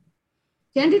say,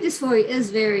 gender dysphoria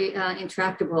is very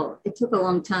intractable. It took a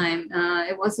long time.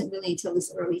 It wasn't really until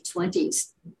his early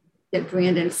 20s that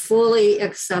Brandon fully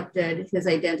accepted his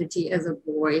identity as a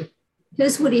boy.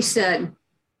 Here's what he said.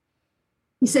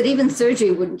 He said, even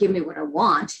surgery wouldn't give me what I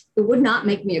want. It would not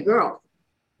make me a girl,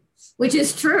 which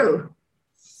is true.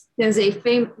 There's a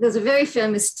very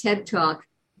famous TED Talk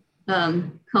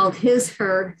called His,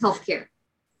 Her, Healthcare.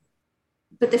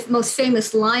 But the most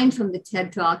famous line from the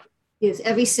TED Talk is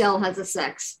every cell has a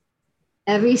sex.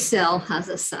 Every cell has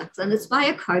a sex, and it's by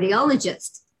a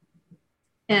cardiologist.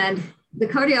 And the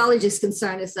cardiologist's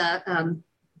concern is that her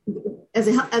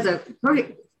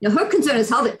concern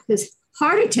is his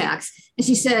heart attacks. And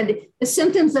she said the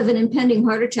symptoms of an impending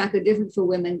heart attack are different for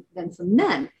women than for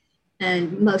men.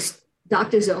 And most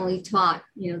doctors are only taught,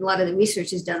 a lot of the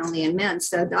research is done only in men.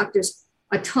 So doctors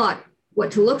are taught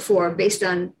what to look for based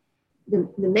on the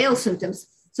male symptoms.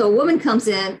 So a woman comes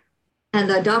in and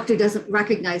the doctor doesn't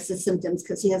recognize the symptoms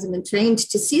because he hasn't been trained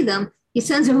to see them. He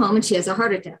sends her home and she has a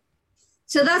heart attack.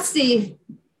 So that's the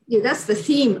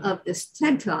theme of this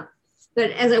TED Talk.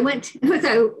 But as I read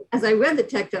the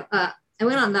TED Talk, I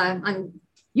went on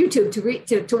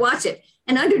YouTube to watch it,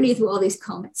 and underneath were all these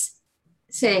comments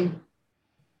saying,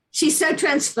 she's so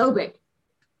transphobic.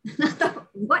 And I thought,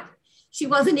 what? She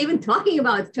wasn't even talking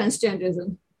about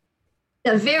transgenderism.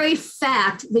 The very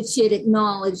fact that she had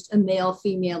acknowledged a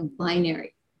male-female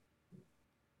binary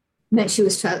meant she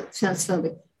was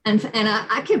transphobic. And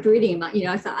I kept reading about,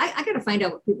 I thought, I got to find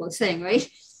out what people are saying, right?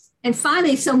 And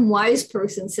finally, some wise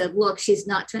person said, look, she's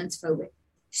not transphobic.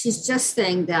 She's just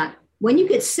saying that when you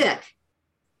get sick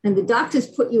and the doctors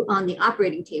put you on the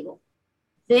operating table,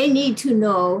 they need to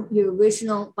know your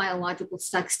original biological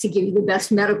sex to give you the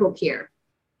best medical care.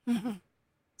 Mm-hmm.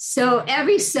 So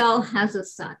every cell has a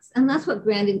sex. And that's what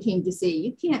Brandon came to see.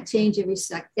 You can't change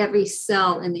every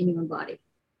cell in the human body.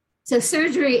 So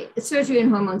surgery and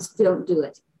hormones don't do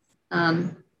it.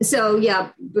 So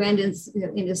yeah, Brandon's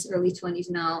in his early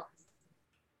 20s now.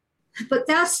 But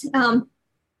that's, I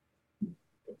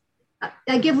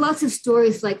give lots of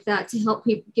stories like that to help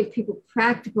give people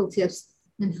practical tips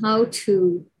on how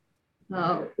to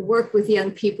work with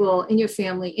young people in your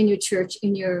family, in your church,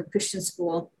 in your Christian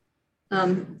school.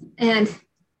 And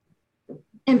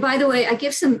by the way, I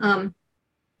give some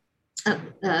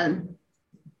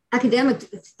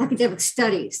academic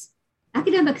studies.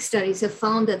 Academic studies have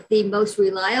found that the most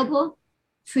reliable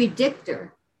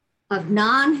predictor of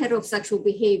non-heterosexual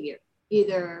behavior,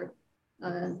 either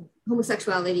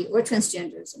homosexuality or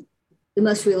transgenderism, the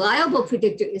most reliable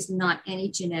predictor is not any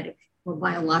genetic or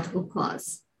biological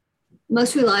cause. The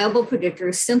most reliable predictor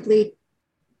is simply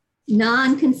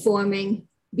non-conforming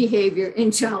behavior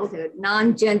in childhood,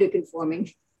 non-gender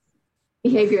conforming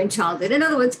behavior in childhood. In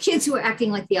other words, kids who are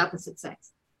acting like the opposite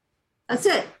sex. That's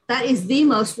it. That is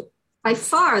by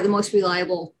far the most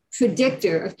reliable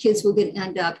predictor of kids who are going to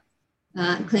end up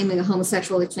claiming a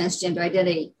homosexual or transgender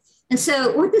identity. And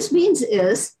so what this means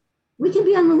is we can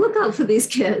be on the lookout for these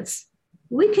kids.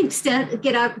 We can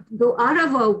go out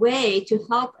of our way to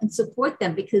help and support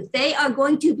them because they are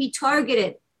going to be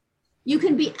targeted. You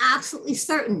can be absolutely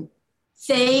certain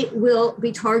they will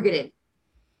be targeted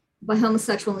by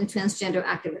homosexual and transgender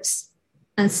activists.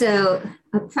 And so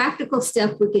a practical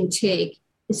step we can take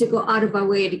is to go out of our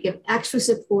way to give extra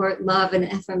support, love, and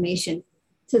affirmation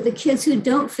to the kids who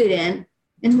don't fit in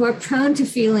and who are prone to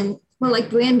feeling, well, like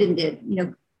Brandon did,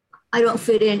 I don't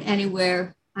fit in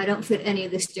anywhere. I don't fit any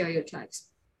of the stereotypes.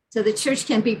 So the church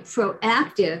can be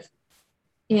proactive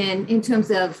in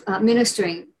terms of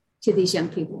ministering to these young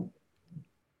people.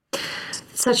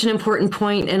 Such an important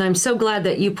point, and I'm so glad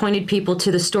that you pointed people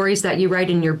to the stories that you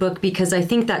write in your book, because I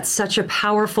think that's such a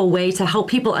powerful way to help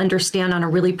people understand on a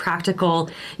really practical,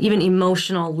 even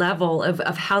emotional level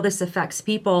of how this affects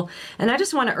people. And I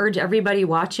just want to urge everybody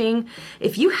watching,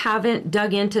 if you haven't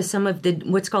dug into some of the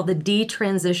what's called the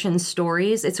detransition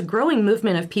stories, it's a growing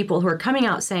movement of people who are coming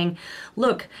out saying,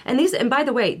 look, and by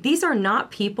the way, these are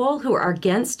not people who are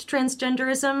against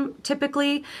transgenderism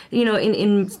typically,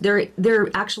 they're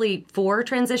actually for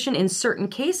transition in certain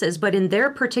cases, but in their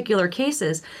particular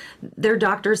cases, their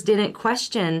doctors didn't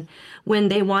question when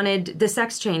they wanted the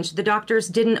sex change. The doctors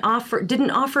didn't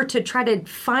offer to try to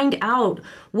find out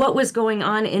what was going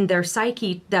on in their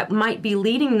psyche that might be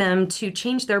leading them to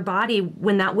change their body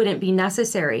when that wouldn't be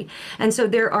necessary. And so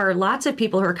there are lots of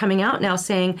people who are coming out now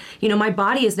saying, my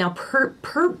body is now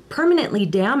permanently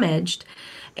damaged.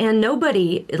 And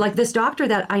nobody, like this doctor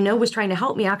that I know was trying to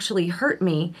help me, actually hurt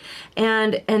me.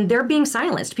 And they're being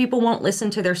silenced. People won't listen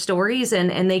to their stories.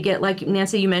 And they get, like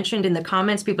Nancy, you mentioned in the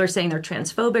comments, people are saying they're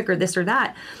transphobic or this or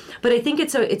that. But I think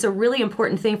it's a really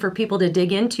important thing for people to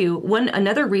dig into.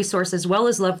 Another resource, as well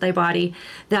as Love Thy Body,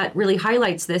 that really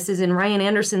highlights this is in Ryan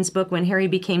Anderson's book, When Harry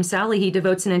Became Sally. He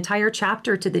devotes an entire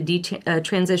chapter to the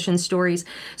transition stories.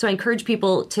 So I encourage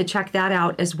people to check that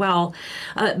out as well.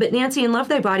 But Nancy, in Love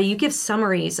Thy Body, you give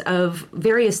summaries of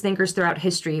various thinkers throughout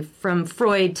history, from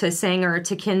Freud to Sanger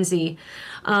to Kinsey.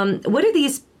 What do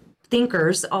these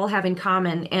thinkers all have in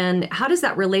common, and how does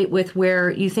that relate with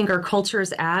where you think our culture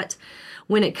is at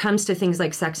when it comes to things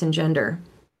like sex and gender?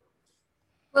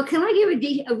 Well, can I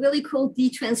give a really cool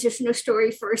detransitioner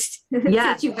story first?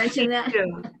 Yeah. Since you mentioned that.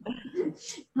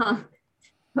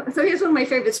 So here's one of my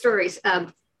favorite stories.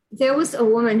 There was a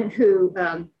woman who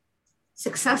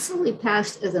successfully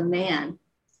passed as a man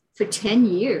for 10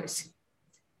 years.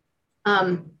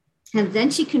 And then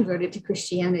she converted to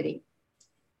Christianity.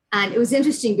 And it was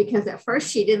interesting because at first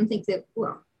she didn't think that,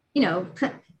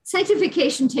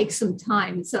 sanctification takes some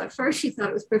time. So at first she thought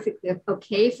it was perfectly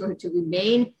okay for her to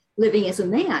remain living as a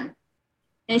man.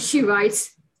 And she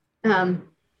writes, I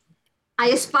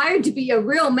aspired to be a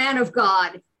real man of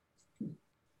God.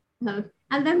 And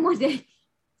then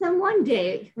one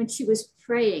day when she was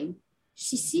praying,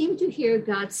 she seemed to hear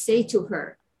God say to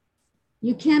her,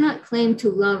 "You cannot claim to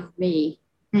love me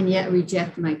and yet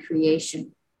reject my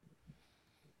creation."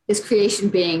 This creation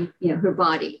being, her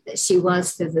body, that she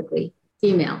was physically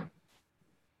female.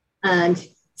 And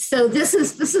so this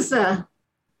is a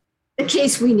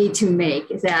case we need to make,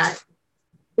 is that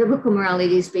biblical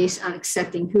morality is based on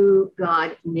accepting who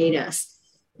God made us.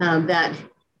 That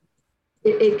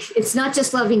it's not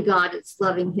just loving God, it's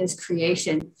loving his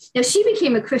creation. Now, she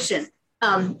became a Christian.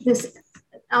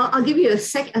 I'll give you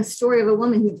a story of a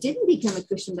woman who didn't become a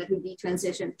Christian, but who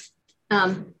detransitioned.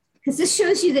 Because this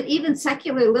shows you that even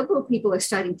secular liberal people are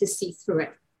starting to see through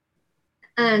it.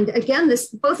 And again,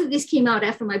 both of these came out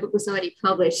after my book was already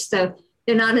published, so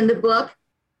they're not in the book.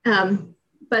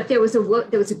 But there was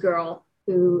a girl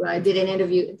who did an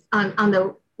interview on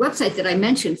the website that I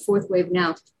mentioned, Fourth Wave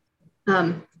Now.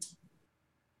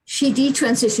 She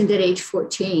detransitioned at age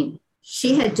 14.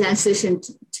 She had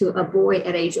transitioned to a boy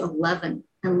at age 11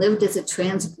 and lived as a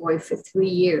trans boy for 3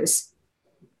 years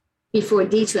before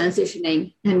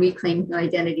detransitioning and reclaiming her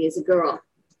identity as a girl.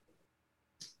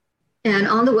 And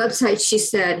on the website, she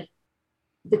said,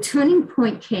 "The turning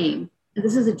point came," and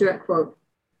this is a direct quote,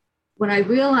 "when I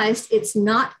realized it's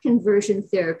not conversion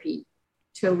therapy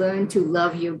to learn to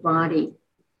love your body."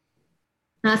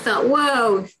 And I thought,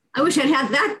 whoa, I wish I'd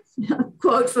had that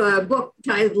quote for a book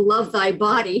titled Love Thy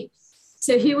Body.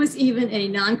 So here was even a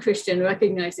non-Christian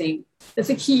recognizing that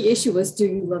the key issue was, do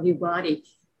you love your body?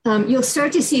 You'll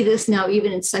start to see this now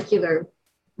even in secular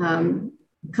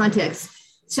contexts.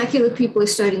 Secular people are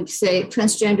starting to say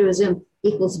transgenderism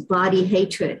equals body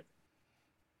hatred.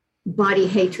 Body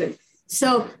hatred.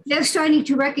 So they're starting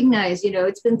to recognize,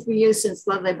 it's been 3 years since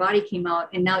Love Thy Body came out,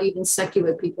 and now even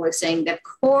secular people are saying the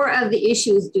core of the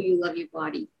issue is, do you love your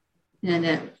body? And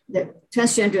that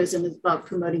transgenderism is about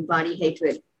promoting body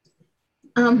hatred.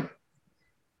 In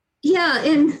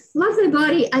Love Thy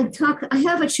Body, I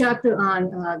have a chapter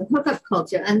on the hookup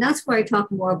culture, and that's where I talk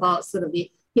more about sort of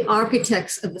the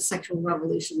architects of the sexual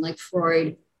revolution, like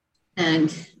Freud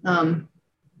and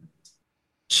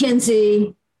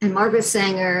Kinsey and Margaret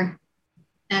Sanger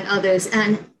and others.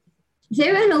 And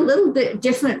they're in a little bit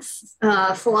different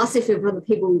philosophy from the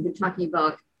people we've been talking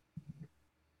about.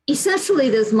 Essentially,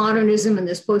 there's modernism and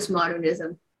there's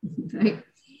postmodernism, right?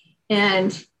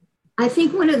 And I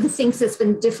think one of the things that's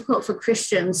been difficult for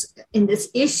Christians in this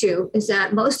issue is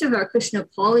that most of our Christian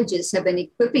apologists have been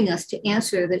equipping us to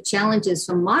answer the challenges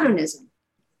from modernism.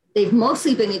 They've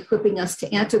mostly been equipping us to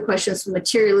answer questions from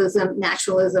materialism,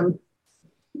 naturalism,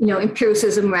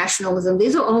 empiricism, rationalism.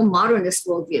 These are all modernist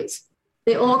worldviews.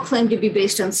 They all claim to be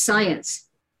based on science.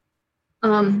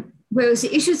 Whereas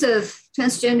the issues of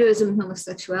transgenderism and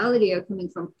homosexuality are coming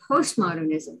from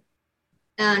postmodernism.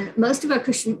 And most of our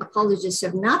Christian apologists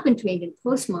have not been trained in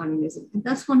postmodernism. And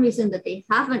that's one reason that they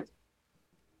haven't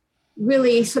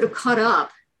really sort of caught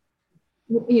up,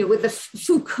 with the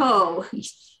Foucault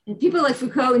and people like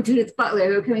Foucault and Judith Butler,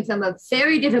 who are coming from a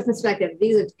very different perspective.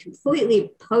 These are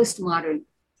completely postmodern.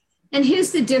 And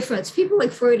here's the difference. People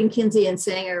like Freud and Kinsey and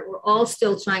Sanger were all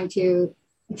still trying to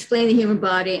explain the human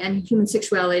body and human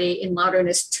sexuality in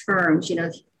modernist terms.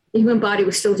 The human body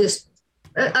was still just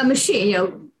a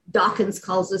machine. Dawkins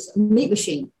calls us a meat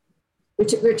machine,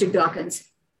 Richard Dawkins.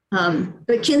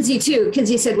 But Kinsey too.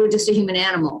 Kinsey said we're just a human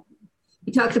animal.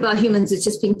 He talked about humans as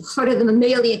just being part of the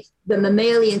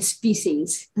mammalian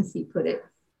species, as he put it.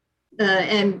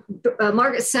 And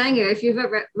Margaret Sanger, if you've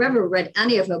ever read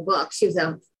any of her books, she was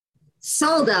a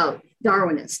sold-out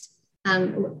Darwinist.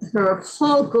 And her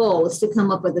whole goal was to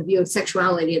come up with a view of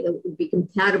sexuality that would be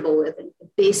compatible with and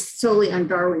based solely on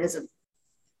Darwinism.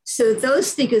 So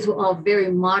those thinkers were all very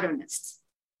modernists.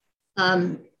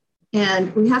 And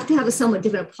we have to have a somewhat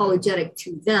different apologetic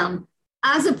to them,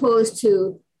 as opposed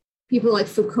to people like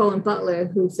Foucault and Butler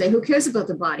who say, who cares about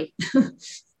the body?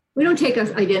 We don't take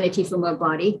our identity from our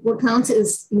body. What counts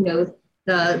is,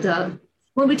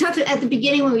 when we talked at the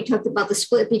beginning, when we talked about the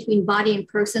split between body and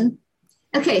person.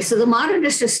 Okay, so the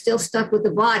modernists are still stuck with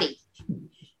the body.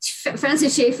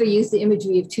 Francis Schaeffer used the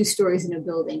imagery of two stories in a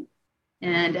building.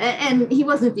 And he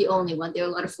wasn't the only one. There are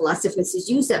a lot of philosophers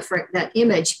who use that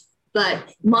image.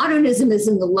 But modernism is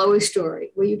in the lower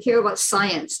story, where you care about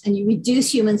science and you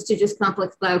reduce humans to just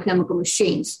complex biochemical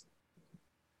machines.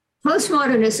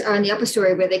 Postmodernists are in the upper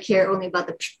story, where they care only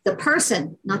about the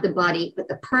person, not the body, but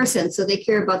the person. So they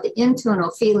care about the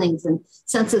internal feelings and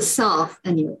sense of self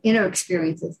and your inner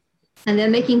experiences. And they're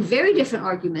making very different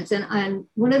arguments. And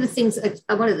one of the things,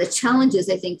 one of the challenges,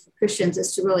 I think, for Christians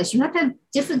is to realize you have to have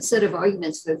different set of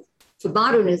arguments for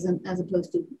modernism as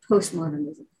opposed to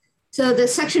postmodernism. So the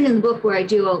section in the book where I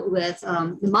deal with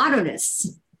the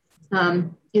modernists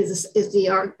is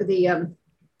the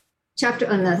chapter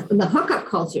on the hookup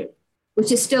culture,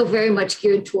 which is still very much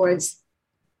geared towards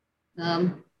as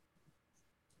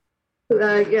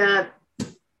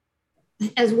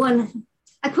one.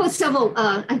 I quote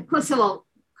several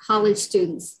college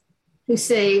students who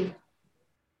say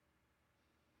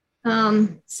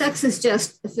sex is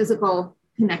just a physical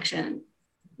connection.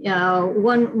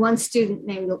 One student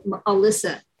named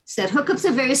Alyssa said, hookups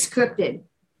are very scripted.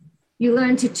 You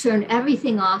learn to turn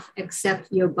everything off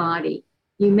except your body.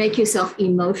 You make yourself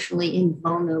emotionally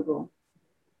invulnerable.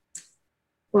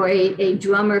 Or a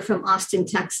drummer from Austin,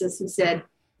 Texas, who said,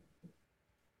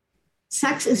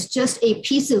 sex is just a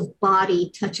piece of body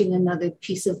touching another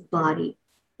piece of body.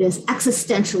 It is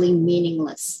existentially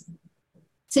meaningless.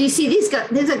 So you see, these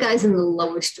are guys in the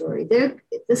lower story.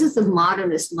 This is the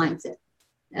modernist mindset.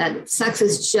 Sex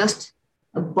is just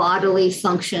a bodily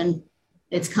function.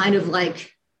 It's kind of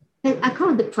like, I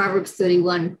call it the Proverbs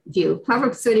 31 view.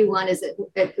 Proverbs 31 is it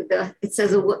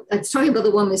says it's talking about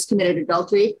the woman who's committed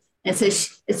adultery. And it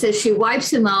says she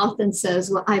wipes her mouth and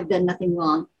says, well, I've done nothing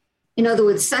wrong. In other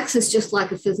words, sex is just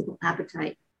like a physical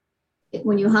appetite.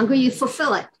 When you're hungry, you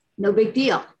fulfill it. No big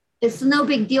deal. It's no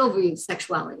big deal for you,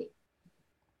 sexuality.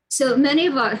 So many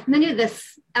of the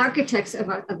architects of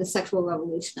the sexual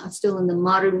revolution are still in the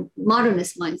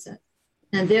modernist mindset.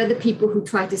 And they're the people who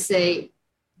try to say,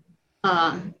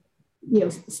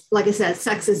 like I said,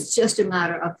 sex is just a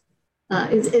matter of,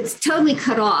 it's totally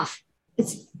cut off.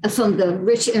 It's from the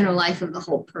rich inner life of the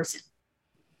whole person.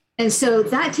 And so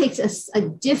that takes a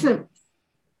different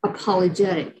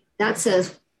apologetic. That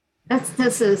says,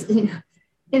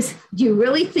 is, do you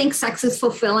really think sex is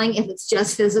fulfilling if it's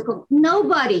just physical?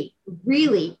 Nobody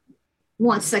really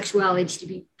wants sexuality to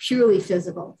be purely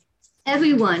physical.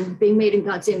 Everyone being made in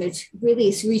God's image really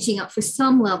is reaching out for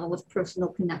some level of personal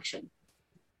connection.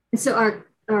 And so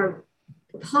our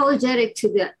apologetic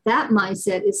to that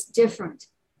mindset is different.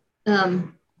 But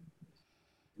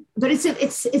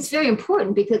it's very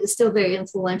important because it's still very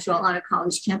influential on our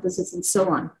college campuses and so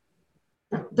on.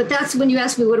 But that's when you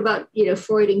ask me, what about,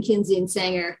 Freud and Kinsey and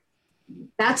Sanger?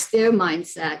 That's their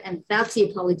mindset, and that's the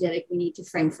apologetic we need to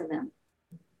frame for them.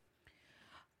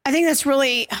 I think that's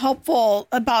really helpful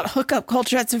about hookup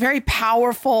culture. It's a very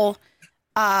powerful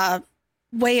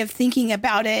way of thinking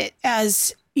about it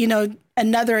as,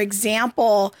 another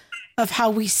example of how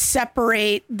we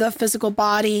separate the physical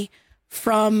body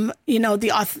from,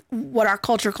 what our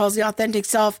culture calls the authentic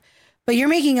self. But you're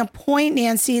making a point,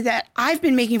 Nancy, that I've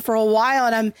been making for a while,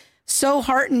 and I'm so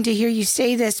heartened to hear you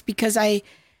say this because I've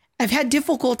had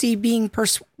difficulty being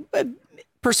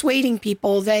persuading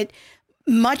people that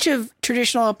much of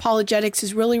traditional apologetics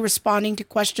is really responding to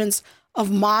questions of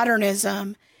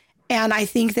modernism. And I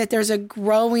think that there's a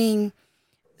growing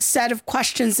set of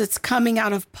questions that's coming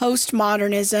out of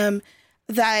postmodernism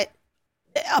that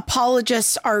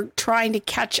apologists are trying to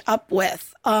catch up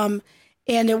with.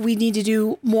 And we need to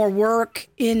do more work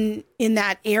in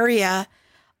that area.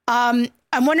 I'm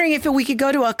wondering if we could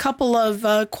go to a couple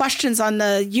of questions on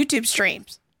the YouTube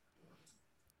streams.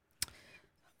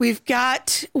 We've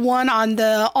got one on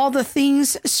the All the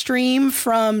Things stream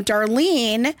from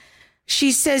Darlene.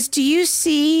 She says, do you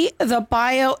see the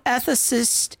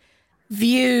bioethicist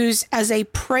views as a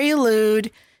prelude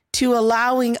to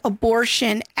allowing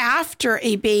abortion after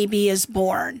a baby is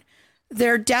born?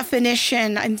 Their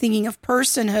definition, I'm thinking of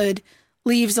personhood,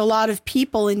 leaves a lot of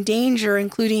people in danger,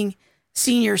 including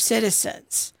senior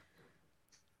citizens.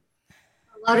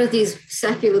 A lot of these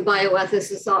secular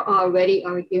bioethicists are already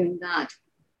arguing that.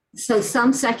 So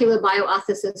some secular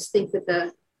bioethicists think that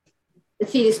the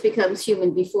fetus becomes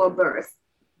human before birth,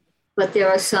 but there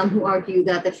are some who argue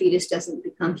that the fetus doesn't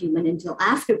become human until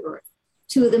after birth.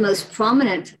 Two of the most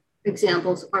prominent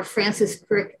examples are Francis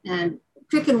Crick and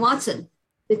Watson,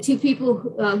 the two people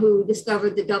who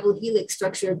discovered the double helix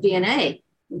structure of DNA.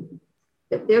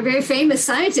 They're very famous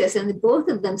scientists, and both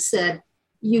of them said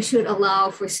you should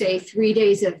allow for, say, 3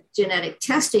 days of genetic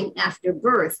testing after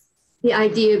birth. The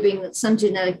idea being that some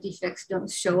genetic defects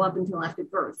don't show up until after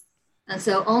birth. And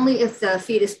so only if the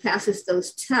fetus passes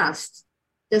those tests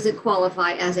does it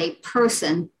qualify as a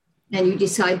person, and you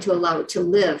decide to allow it to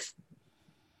live.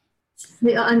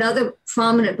 Another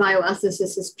prominent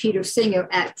bioethicist is Peter Singer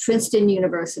at Princeton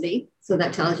University. So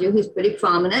that tells you he's pretty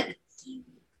prominent.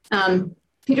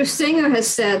 Peter Singer has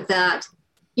said that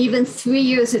even 3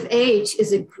 years of age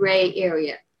is a gray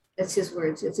area. That's his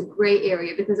words. It's a gray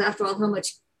area because, after all, how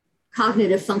much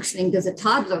cognitive functioning does a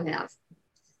toddler have?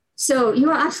 So you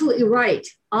are absolutely right.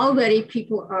 Already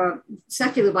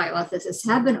secular bioethicists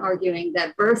have been arguing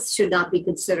that birth should not be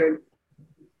considered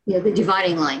the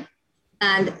dividing line.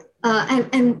 And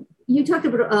you talked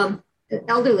about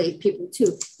elderly people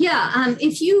too. Yeah,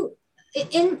 if you,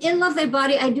 in Love Thy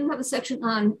Body, I do have a section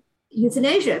on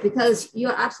euthanasia because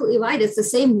you're absolutely right. It's the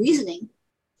same reasoning,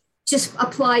 just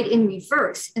applied in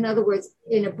reverse. In other words,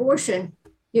 in abortion,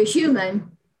 you're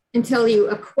human until you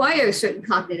acquire certain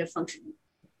cognitive functioning.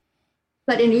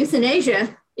 But in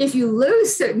euthanasia, if you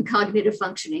lose certain cognitive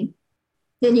functioning,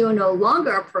 then you are no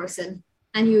longer a person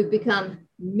and you become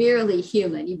merely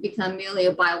human. You become merely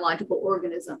a biological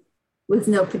organism with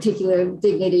no particular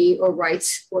dignity or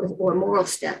rights or moral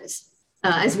status.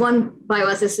 As one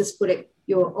bioethicist put it,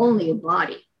 you're only a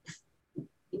body.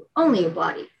 You're only a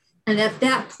body. And at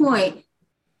that point,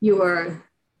 your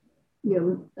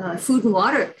food and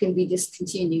water can be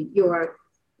discontinued. Your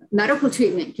medical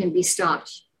treatment can be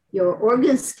stopped. Your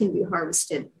organs can be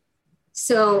harvested.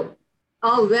 So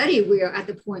already we are at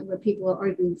the point where people are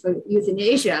arguing for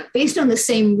euthanasia based on the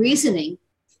same reasoning,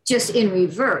 just in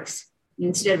reverse.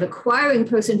 Instead of acquiring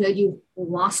personhood, you've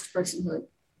lost personhood.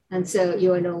 And so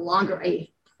you are no longer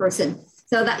a person.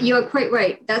 So that you are quite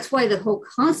right. That's why the whole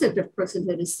concept of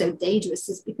personhood is so dangerous,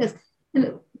 is because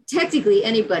technically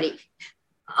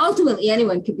ultimately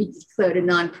anyone could be declared a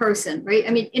non-person, right?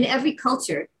 I mean, in every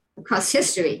culture across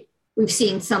history, we've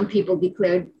seen some people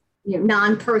declared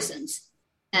non-persons.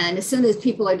 And as soon as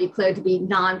people are declared to be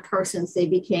non-persons, they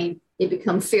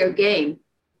become fair game,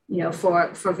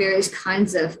 for various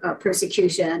kinds of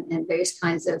persecution and various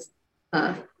kinds of,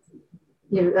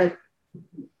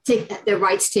 take their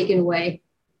rights taken away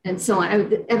and so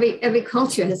on. Every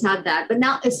culture has had that. But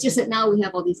now it's just that now we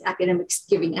have all these academics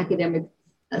giving academic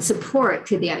support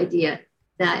to the idea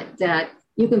that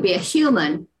You can be a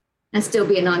human and still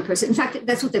be a non-person. In fact,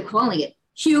 that's what they're calling it.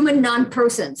 Human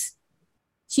non-persons.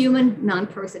 Human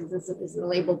non-persons is the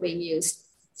label being used.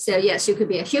 So yes, you could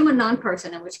be a human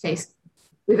non-person, in which case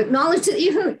we've acknowledged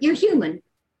that you're human,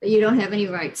 but you don't have any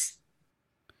rights.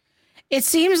 It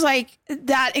seems like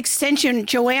that extension,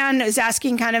 Joanne is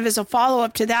asking kind of as a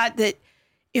follow-up to that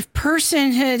if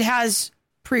personhood has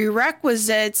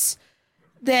prerequisites,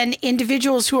 then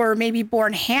individuals who are maybe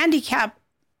born handicapped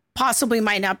possibly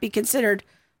might not be considered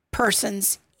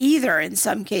persons either in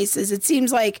some cases. It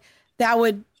seems like that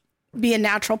would be a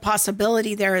natural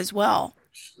possibility there as well.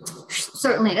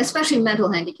 Certainly, especially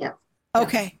mental handicap.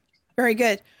 Okay, very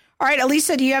good. All right,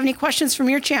 Elisa, do you have any questions from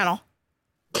your channel?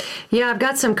 Yeah, I've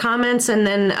got some comments, and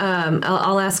then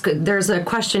I'll ask, there's a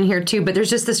question here too, but there's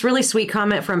just this really sweet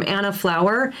comment from Anna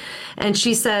Flower. And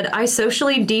she said, I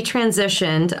socially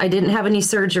detransitioned. I didn't have any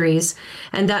surgeries.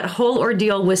 And that whole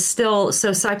ordeal was still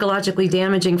so psychologically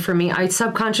damaging for me. I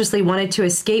subconsciously wanted to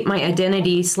escape my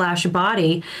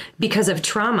identity/body because of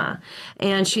trauma.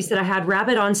 And she said, I had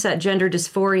rapid onset gender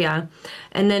dysphoria.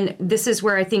 And then this is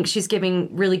where I think she's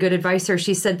giving really good advice here.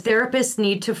 She said, therapists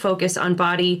need to focus on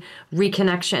body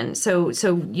reconnection. So,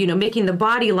 making the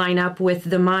body line up with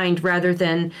the mind rather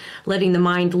than letting the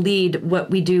mind lead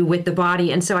what we do with the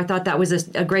body. And so I thought that was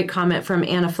a great comment from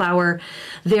Anna Flower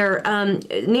there.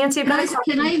 Nancy,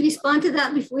 can I respond to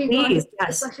that before you go on?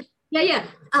 Yes. Yeah.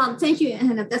 Thank you,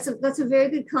 Anna. That's a very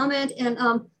good comment. And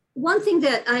one thing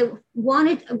that I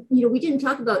wanted, we didn't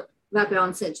talk about rapid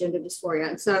onset gender dysphoria,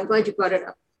 and so I'm glad you brought it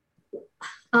up.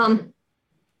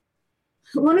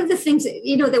 One of the things,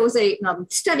 there was a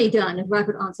study done of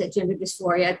rapid onset gender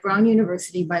dysphoria at Brown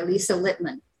University by Lisa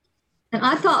Littman. And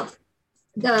I thought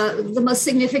the most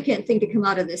significant thing to come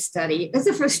out of this study, it was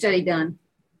the first study done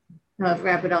of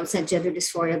rapid onset gender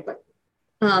dysphoria, but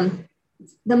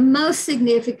the most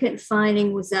significant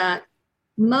finding was that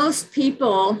most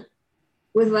people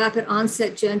with rapid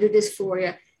onset gender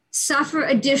dysphoria suffer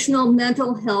additional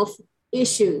mental health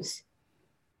issues.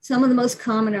 Some of the most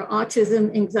common are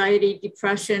autism, anxiety,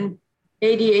 depression,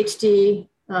 ADHD,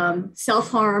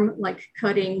 self-harm like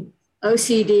cutting,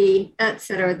 OCD,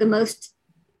 etc. The most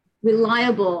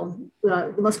reliable,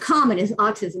 the most common is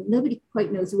autism. Nobody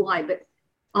quite knows why, but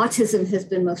autism has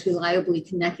been most reliably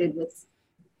connected with,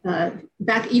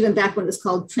 back when it was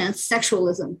called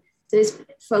transsexualism.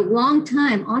 For a long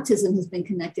time, autism has been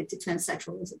connected to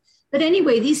transsexualism. But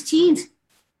anyway, these teens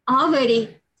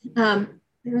already, let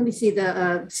me see,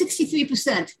 the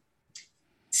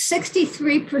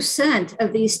 63%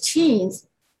 of these teens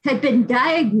had been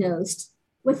diagnosed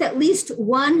with at least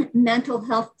one mental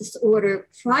health disorder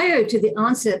prior to the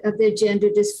onset of their gender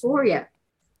dysphoria.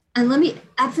 And let me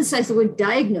emphasize the word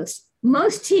diagnosed.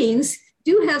 Most teens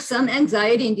do have some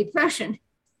anxiety and depression,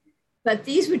 but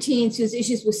these were teens whose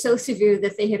issues were so severe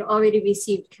that they had already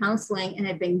received counseling and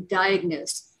had been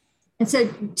diagnosed. And so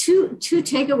two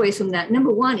takeaways from that.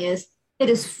 Number one is it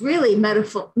is really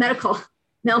medical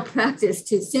malpractice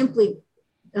to simply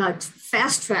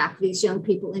fast track these young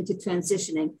people into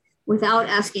transitioning without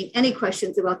asking any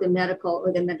questions about their medical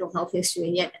or their mental health history.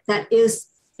 And yet that is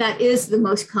the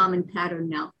most common pattern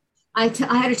now. I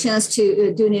had a chance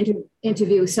to do an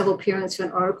interview with several parents for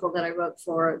an article that I wrote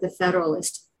for The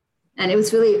Federalist. And it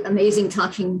was really amazing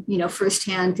talking,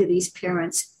 firsthand to these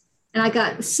parents. And I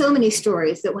got so many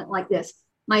stories that went like this.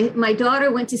 My daughter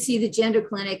went to see the gender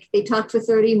clinic. They talked for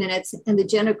 30 minutes and the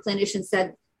gender clinician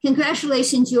said,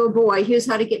 congratulations, you're a boy. Here's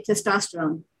how to get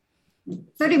testosterone.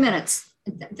 30 minutes.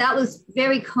 That was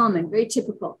very common, very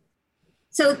typical.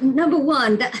 So number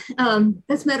one,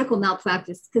 that's medical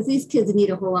malpractice because these kids need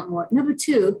a whole lot more. Number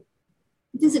two,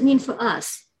 what does it mean for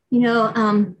us?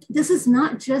 This is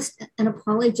not just an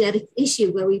apologetic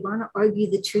issue where we want to argue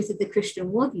the truth of the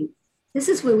Christian worldview. This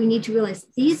is where we need to realize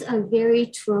these are very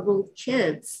troubled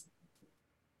kids.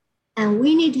 And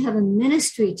we need to have a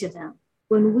ministry to them.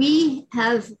 When we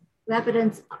have either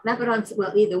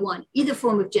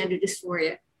form of gender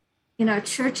dysphoria in our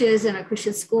churches and our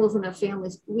Christian schools and our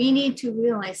families, we need to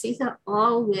realize these are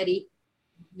already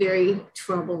very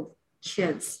troubled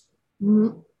kids.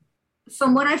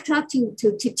 From what I've talked to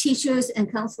teachers and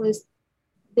counselors,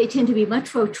 they tend to be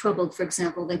much more troubled, for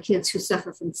example, than kids who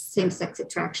suffer from same-sex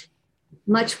attraction.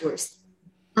 Much worse.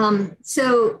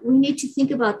 So we need to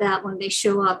think about that when they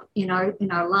show up in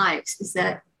our lives, is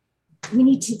that we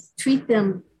need to treat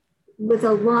them with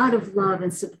a lot of love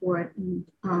and support, and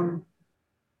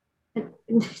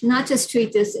not just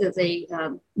treat this as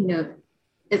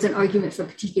as an argument for a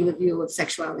particular view of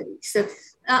sexuality. So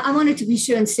I wanted to be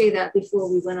sure and say that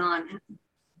before we went on.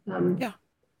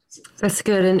 That's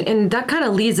good. And that kind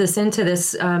of leads us into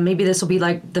this. Maybe this will be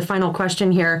like the final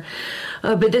question here.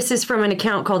 But this is from an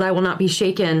account called I Will Not Be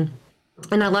Shaken.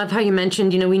 And I love how you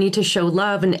mentioned, we need to show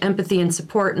love and empathy and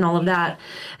support and all of that.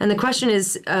 And the question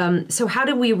is, so how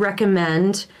do we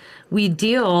recommend we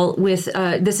deal with,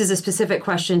 this is a specific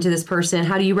question to this person,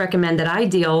 how do you recommend that I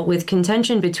deal with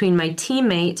contention between my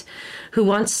teammate who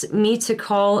wants me to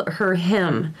call her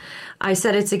him? I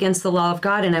said it's against the law of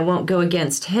God and I won't go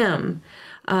against him.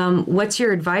 What's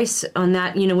your advice on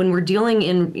that? When we're dealing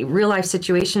in real life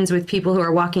situations with people who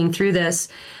are walking through this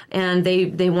and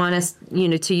they want us,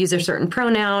 to use a certain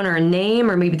pronoun or a name,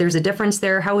 or maybe there's a difference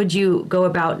there. How would you go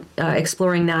about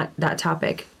exploring that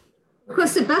topic? Of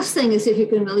course, the best thing is if you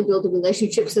can really build a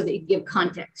relationship so that you give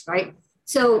context, right?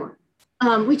 So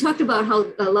we talked about how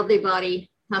Love Thy Body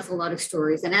has a lot of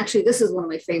stories. And actually, this is one of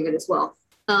my favorite as well.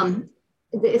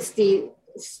 It's a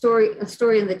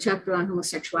story in the chapter on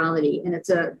homosexuality. And it's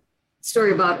a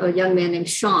story about a young man named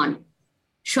Sean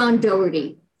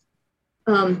Doherty,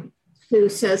 who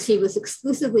says he was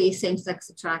exclusively same-sex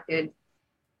attracted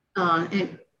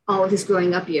and all of his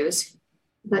growing up years.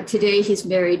 But today he's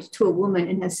married to a woman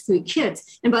and has 3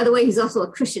 kids. And by the way, he's also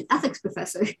a Christian ethics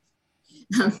professor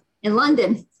in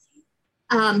London.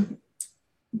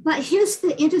 But here's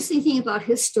the interesting thing about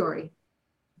his story.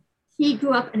 He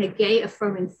grew up in a gay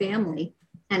affirming family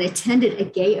and attended a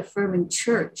gay affirming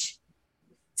church.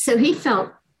 So he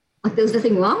felt like there was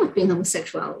nothing wrong with being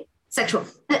sexual.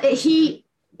 He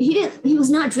was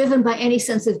not driven by any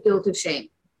sense of guilt or shame.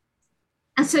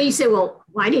 And so you say, well,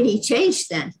 why did he change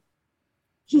then?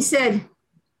 He said,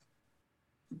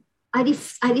 I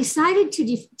decided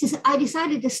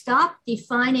to stop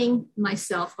defining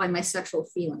myself by my sexual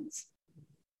feelings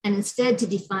and instead to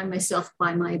define myself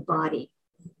by my body.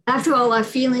 After all, our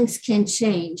feelings can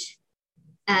change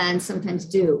and sometimes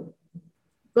do.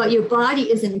 But your body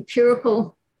is an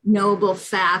empirical, knowable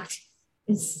fact.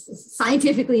 It's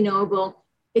scientifically knowable.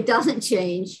 It doesn't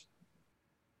change.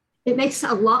 It makes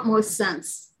a lot more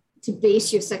sense to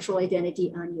base your sexual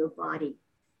identity on your body.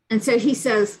 And so he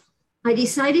says, I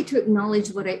decided to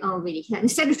acknowledge what I already had.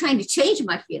 Instead of trying to change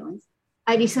my feelings,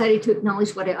 I decided to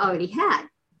acknowledge what I already had,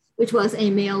 which was a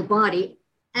male body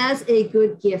as a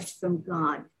good gift from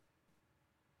God.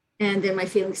 And then my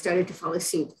feelings started to follow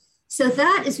suit. So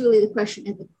that is really the question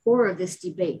at the core of this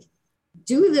debate.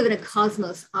 Do we live in a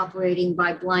cosmos operating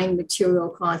by blind material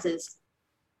causes,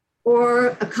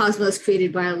 or a cosmos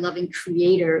created by a loving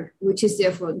creator, which is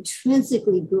therefore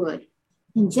intrinsically good?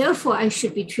 And therefore, I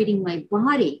should be treating my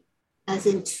body as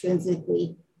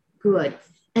intrinsically good.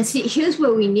 And see, here's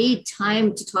where we need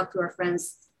time to talk to our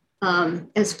friends,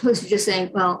 as opposed to just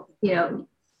saying, well,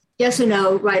 yes or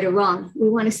no, right or wrong. We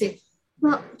want to say,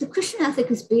 well, the Christian ethic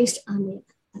is based on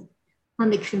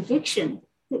the conviction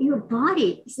that your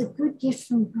body is a good gift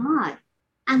from God,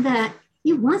 and that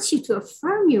he wants you to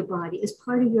affirm your body as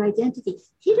part of your identity.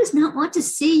 He does not want to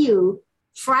see you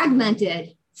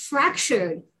fragmented,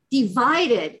 fractured,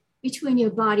 divided between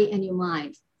your body and your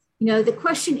mind. The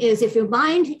question is, if your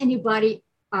mind and your body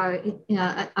are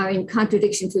in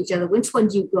contradiction to each other, which one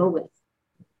do you go with?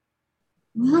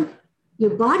 Well,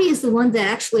 your body is the one that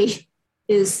actually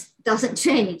doesn't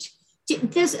change.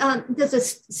 There's a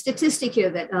statistic here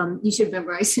that you should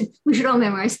memorize. We should all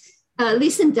memorize.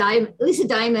 Lisa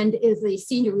Diamond is a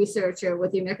senior researcher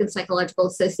with the American Psychological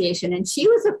Association, and she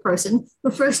was a person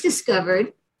who first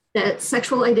discovered that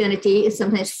sexual identity is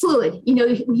sometimes fluid.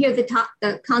 We hear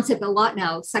the concept a lot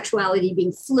now, sexuality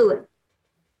being fluid.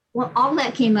 Well, all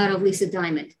that came out of Lisa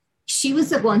Diamond. She was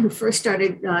the one who first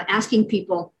started asking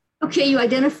people, okay, you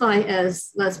identify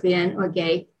as lesbian or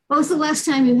gay. When was the last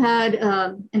time you had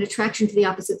an attraction to the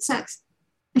opposite sex?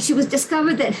 And she was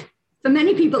discovered that for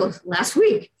many people, it was last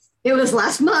week, it was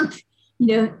last month,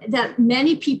 that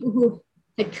many people who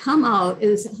had come out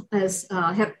as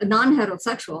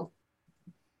non-heterosexual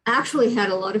actually had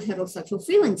a lot of heterosexual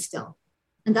feelings still.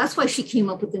 And that's why she came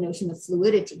up with the notion of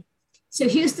fluidity. So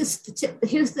here's the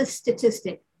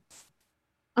statistic.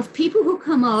 Of people who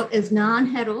come out as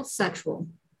non-heterosexual,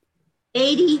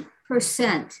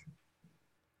 80%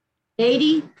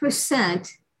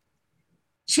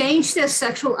 change their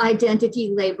sexual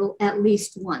identity label at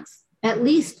least once,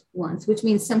 which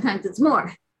means sometimes it's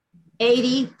more.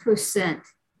 80%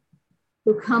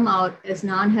 who come out as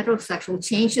non-heterosexual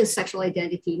change their sexual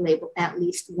identity label at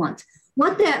least once.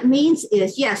 What that means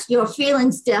is, yes, your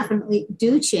feelings definitely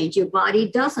do change. Your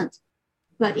body doesn't.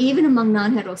 But even among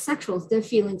non-heterosexuals, their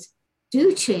feelings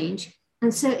do change.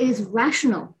 And so it is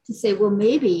rational to say, well,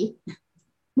 maybe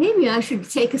I should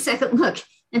take a second look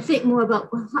and think more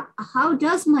about, well, how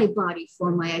does my body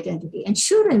form my identity? And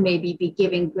should I maybe be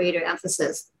giving greater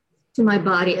emphasis to my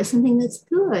body as something that's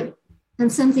good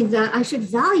and something that I should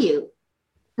value.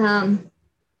 And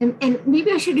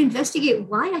maybe I should investigate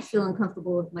why I feel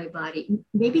uncomfortable with my body.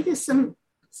 Maybe there's some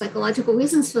psychological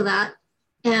reasons for that.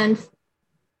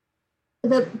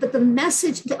 But the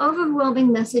message, the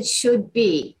overwhelming message should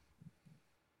be,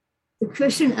 the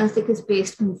Christian ethic is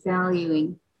based on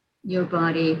valuing your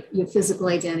body, your physical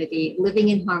identity, living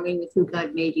in harmony with who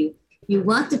God made you. You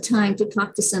want the time to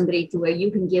talk to somebody to where you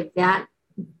can give that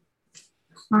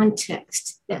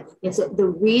context, that is the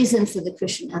reason for the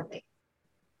Christian ethic.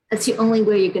 That's the only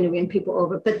way you're going to win people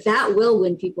over, but that will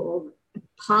win people over. A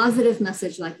positive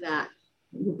message like that.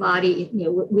 The body,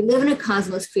 we live in a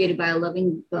cosmos created by a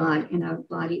loving God, and our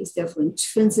body is therefore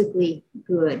intrinsically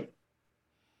good.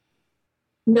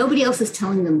 Nobody else is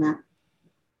telling them that.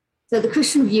 So the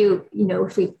Christian view,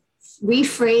 if we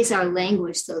rephrase our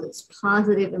language so that it's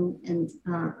positive and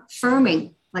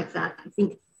affirming like that, I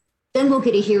think then we'll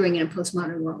get a hearing in a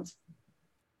postmodern world.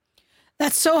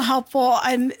 That's so helpful.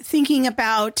 I'm thinking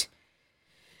about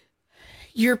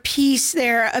your piece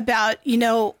there about,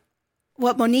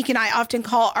 what Monique and I often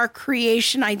call our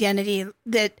creation identity,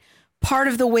 that part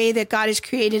of the way that God has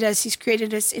created us, he's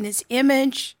created us in his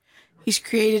image. He's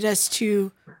created us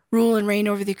to rule and reign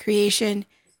over the creation.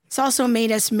 It's also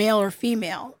made us male or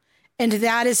female. And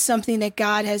that is something that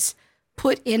God has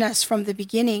put in us from the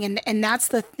beginning. And that's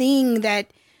the thing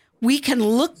that we can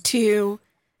look to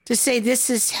say, this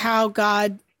is how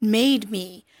God made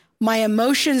me. My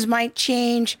emotions might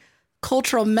change.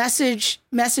 Cultural messages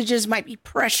might be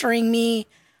pressuring me,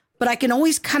 but I can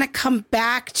always kind of come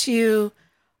back to,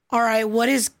 all right, what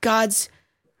is God's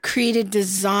created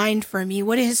design for me?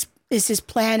 What is his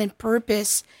plan and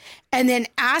purpose? And then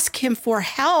ask him for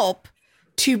help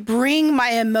to bring my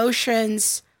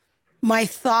emotions, my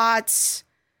thoughts,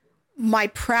 my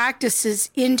practices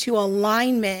into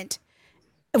alignment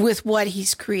with what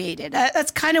he's created. That's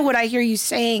kind of what I hear you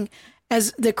saying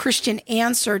as the Christian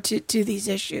answer to these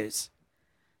issues.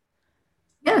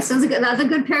 Yes, that's a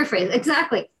good paraphrase.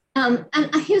 Exactly. And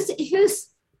here's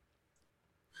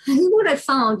what I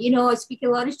found. I speak at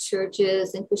a lot of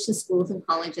churches and Christian schools and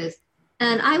colleges,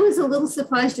 and I was a little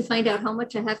surprised to find out how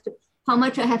much I have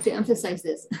to emphasize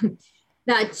this.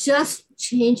 That just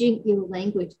changing your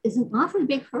language is an awfully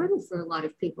big hurdle for a lot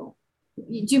of people. Do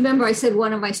you remember I said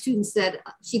one of my students said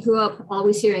she grew up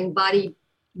always hearing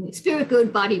spirit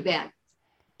good, body bad.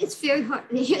 It's very hard.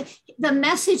 The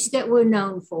message that we're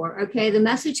known for, the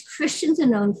message Christians are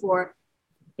known for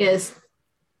is,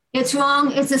 it's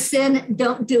wrong, it's a sin,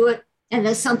 don't do it, and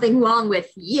there's something wrong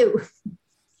with you.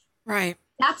 Right.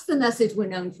 That's the message we're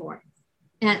known for.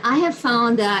 And I have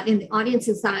found that in the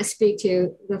audiences that I speak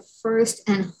to, the first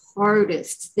and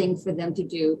hardest thing for them to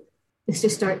do is to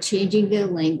start changing their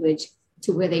language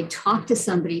to where they talk to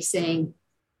somebody saying,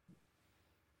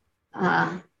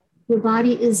 your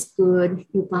body is good.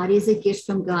 Your body is a gift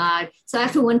from God. So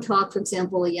after one talk, for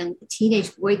example, a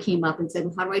teenage boy came up and said,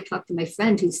 well, how do I talk to my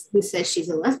friend who says she's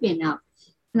a lesbian now?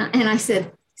 And I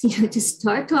said, to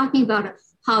start talking about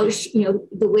how, the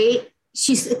way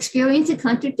she's experienced a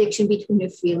contradiction between her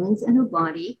feelings and her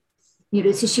body.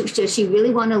 Does she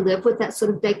really want to live with that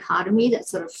sort of dichotomy, that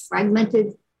sort of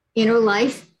fragmented inner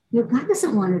life? God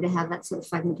doesn't want her to have that sort of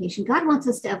fragmentation. God wants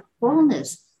us to have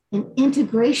wholeness and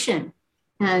integration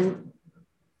and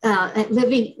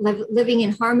living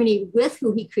in harmony with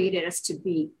who he created us to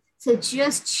be. So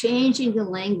just changing the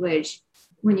language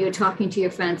when you're talking to your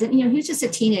friends, and he's just a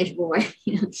teenage boy,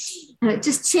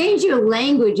 just change your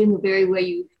language in the very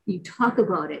way you talk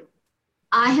about it.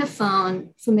 I have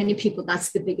found for many people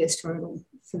that's the biggest hurdle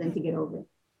for them to get over.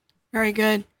 Very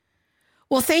good.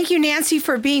 Well, thank you, Nancy,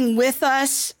 for being with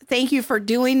us. Thank you for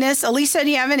doing this. Elisa,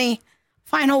 do you have any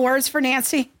final words for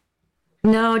Nancy?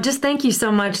 No, just thank you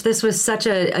so much. This was such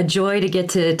a joy to get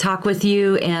to talk with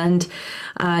you, and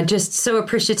just so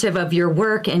appreciative of your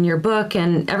work and your book.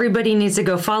 And everybody needs to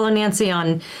go follow Nancy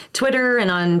on Twitter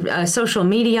and on social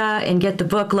media and get the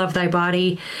book, Love Thy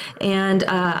Body. And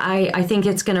I think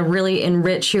it's going to really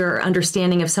enrich your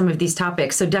understanding of some of these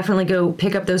topics. So definitely go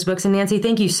pick up those books. And Nancy,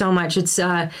 thank you so much.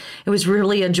 It was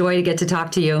really a joy to get to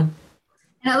talk to you.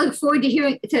 And I look forward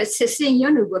to seeing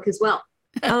your new book as well.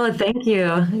 Oh, thank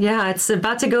you. Yeah, it's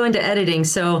about to go into editing.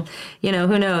 So,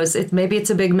 who knows? Maybe it's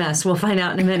a big mess. We'll find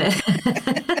out in a minute.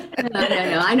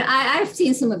 No. I've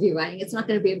seen some of you writing. It's not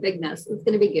going to be a big mess. It's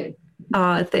going to be good.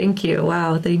 Oh, thank you.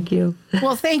 Wow. Thank you.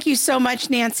 Well, thank you so much,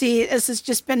 Nancy. This has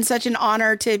just been such an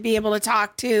honor to be able to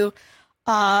talk to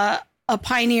a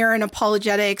pioneer in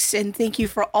apologetics. And thank you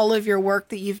for all of your work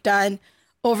that you've done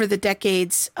over the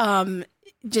decades.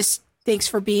 Just thanks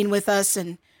for being with us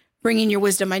and bringing your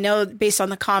wisdom. I know based on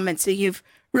the comments that you've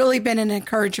really been an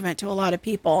encouragement to a lot of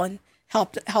people and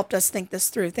helped us think this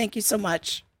through. Thank you so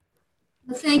much.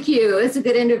 Well, thank you. It's a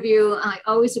good interview. I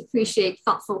always appreciate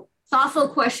thoughtful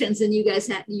questions, and you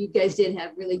guys did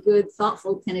have really good,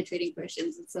 thoughtful, penetrating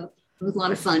questions. And so it was a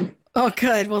lot of fun. Oh,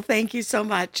 good. Well, thank you so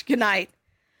much. Good night.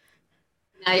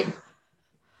 Good night.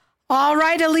 All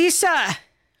right, Elisa.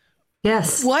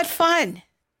 Yes. What fun.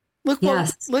 Look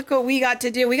what we got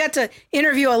to do. We got to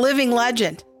interview a living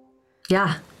legend.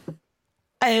 Yeah.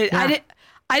 I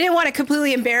didn't want to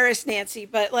completely embarrass Nancy,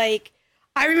 but like,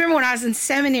 I remember when I was in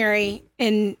seminary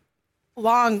a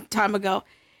long time ago,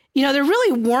 there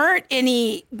really weren't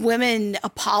any women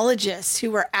apologists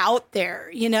who were out there.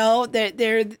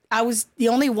 I was the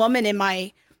only woman in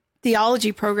my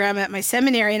theology program at my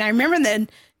seminary. And I remember in the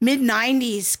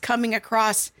mid-90s coming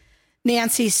across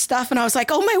Nancy's stuff, and I was like,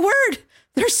 oh my word,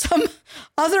 there's some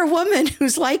other woman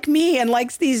who's like me and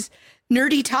likes these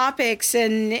nerdy topics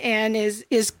and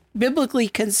is biblically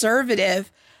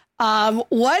conservative.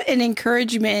 What an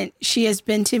encouragement she has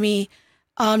been to me.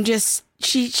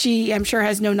 She I'm sure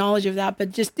has no knowledge of that,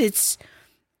 but just it's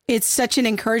such an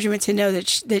encouragement to know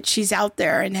that she's out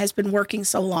there and has been working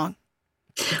so long.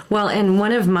 Well, and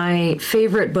one of my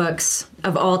favorite books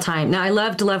of all time. Now, I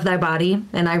loved Love Thy Body,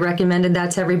 and I recommended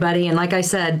that to everybody. And like I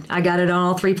said, I got it on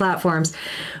all 3 platforms.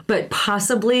 But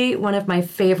possibly one of my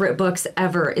favorite books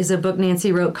ever is a book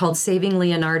Nancy wrote called Saving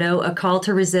Leonardo, A Call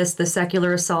to Resist the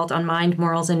Secular Assault on Mind,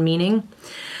 Morals, and Meaning.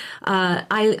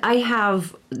 I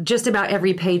have just about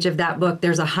every page of that book.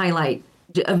 There's a highlight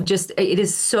of it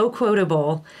is so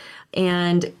quotable.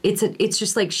 And it's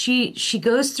just like she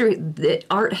goes through the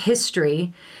art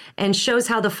history and shows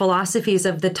how the philosophies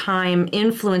of the time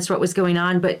influenced what was going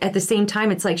on. But at the same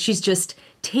time, it's like she's just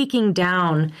taking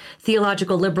down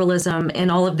theological liberalism and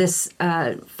all of this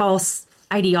false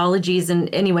ideologies.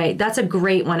 And anyway, that's a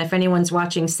great one. If anyone's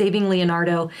watching, Saving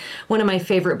Leonardo, one of my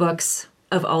favorite books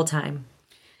of all time.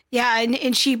 Yeah.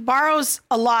 And she borrows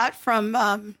a lot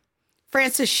from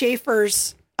Francis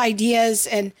Schaeffer's ideas.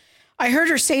 And I heard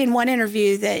her say in one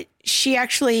interview that she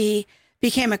actually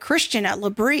became a Christian at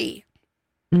L'Abri,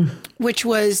 which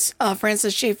was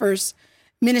Francis Schaeffer's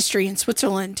ministry in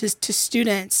Switzerland to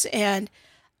students. And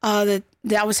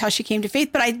that was how she came to faith.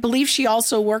 But I believe she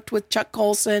also worked with Chuck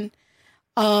Colson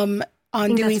on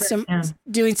doing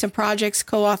some projects,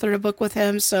 co-authored a book with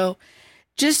him. So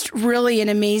just really an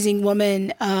amazing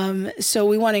woman. So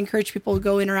we want to encourage people to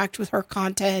go interact with her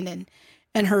content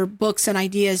and her books and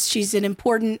ideas. She's an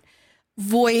important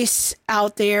voice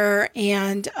out there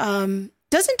and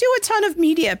doesn't do a ton of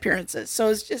media appearances. So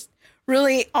it's just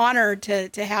really honored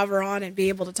to have her on and be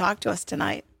able to talk to us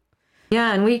tonight.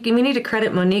 Yeah, and we need to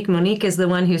credit Monique. Monique is the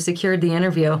one who secured the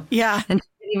interview. Yeah. And she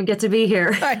didn't even get to be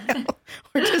here. I know.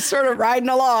 We're just sort of riding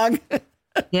along.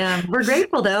 Yeah, we're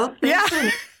grateful though. Yeah.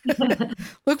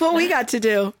 Look what we got to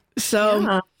do. So,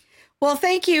 yeah. Well,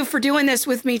 thank you for doing this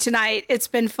with me tonight. It's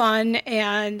been fun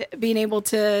and being able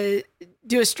to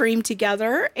do a stream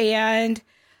together, and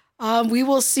we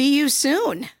will see you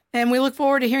soon. And we look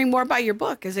forward to hearing more about your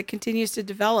book as it continues to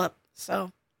develop.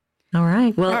 So, all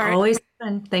right. Well, always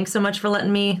fun. Thanks so much for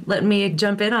letting me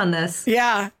jump in on this.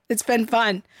 Yeah, it's been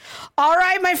fun. All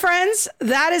right, my friends,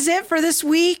 that is it for this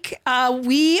week.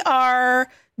 We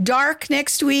are dark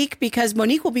next week because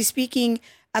Monique will be speaking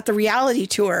at the reality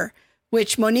tour,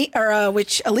 which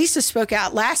Elisa spoke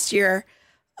at last year.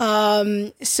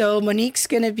 So Monique's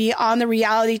going to be on the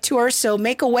reality tour. So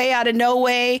make a way out of no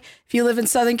way. If you live in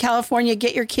Southern California,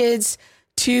 get your kids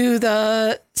to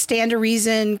the Stand to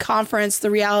Reason conference,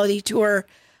 the reality tour,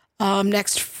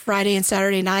 next Friday and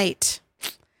Saturday night.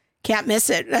 Can't miss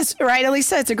it. That's right,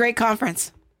 Elisa. It's a great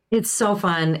conference. It's so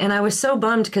fun. And I was so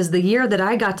bummed because the year that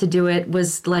I got to do it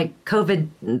was like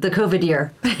the COVID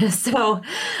year. So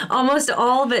almost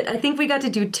all of it, I think we got to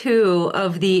do 2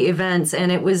 of the events, and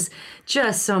it was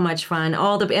just so much fun.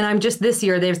 And I'm just this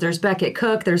year, there's Beckett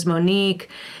Cook, there's Monique.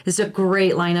 It's a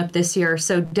great lineup this year.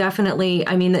 So definitely,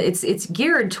 I mean, it's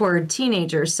geared toward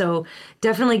teenagers. So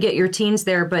definitely get your teens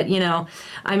there. But,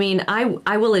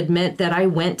 I will admit that I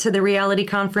went to the reality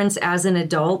conference as an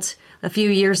adult a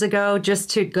few years ago just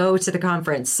to go to the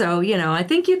conference. So, I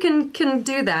think you can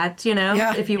do that,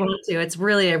 if you want to. It's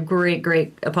really a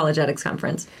great apologetics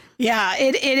conference. Yeah,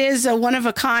 it is a one of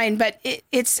a kind, but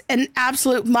it's an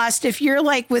absolute must. If you're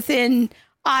like within,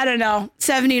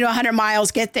 70 to 100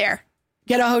 miles, get there,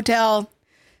 get a hotel,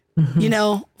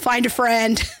 find a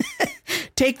friend,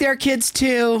 take their kids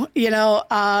too,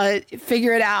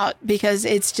 figure it out because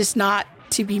it's just not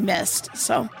to be missed.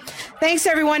 So thanks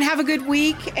everyone. Have a good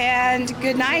week and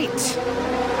good night.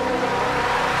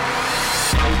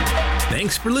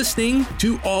 Thanks for listening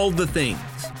to All the Things.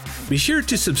 Be sure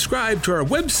to subscribe to our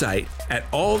website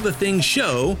at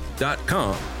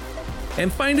allthethingshow.com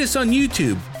and find us on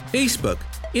YouTube, Facebook,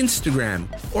 Instagram,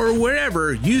 or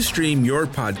wherever you stream your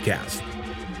podcast.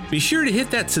 Be sure to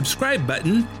hit that subscribe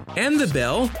button and the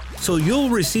bell so you'll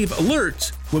receive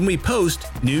alerts when we post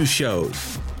new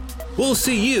shows. We'll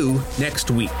see you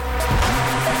next week.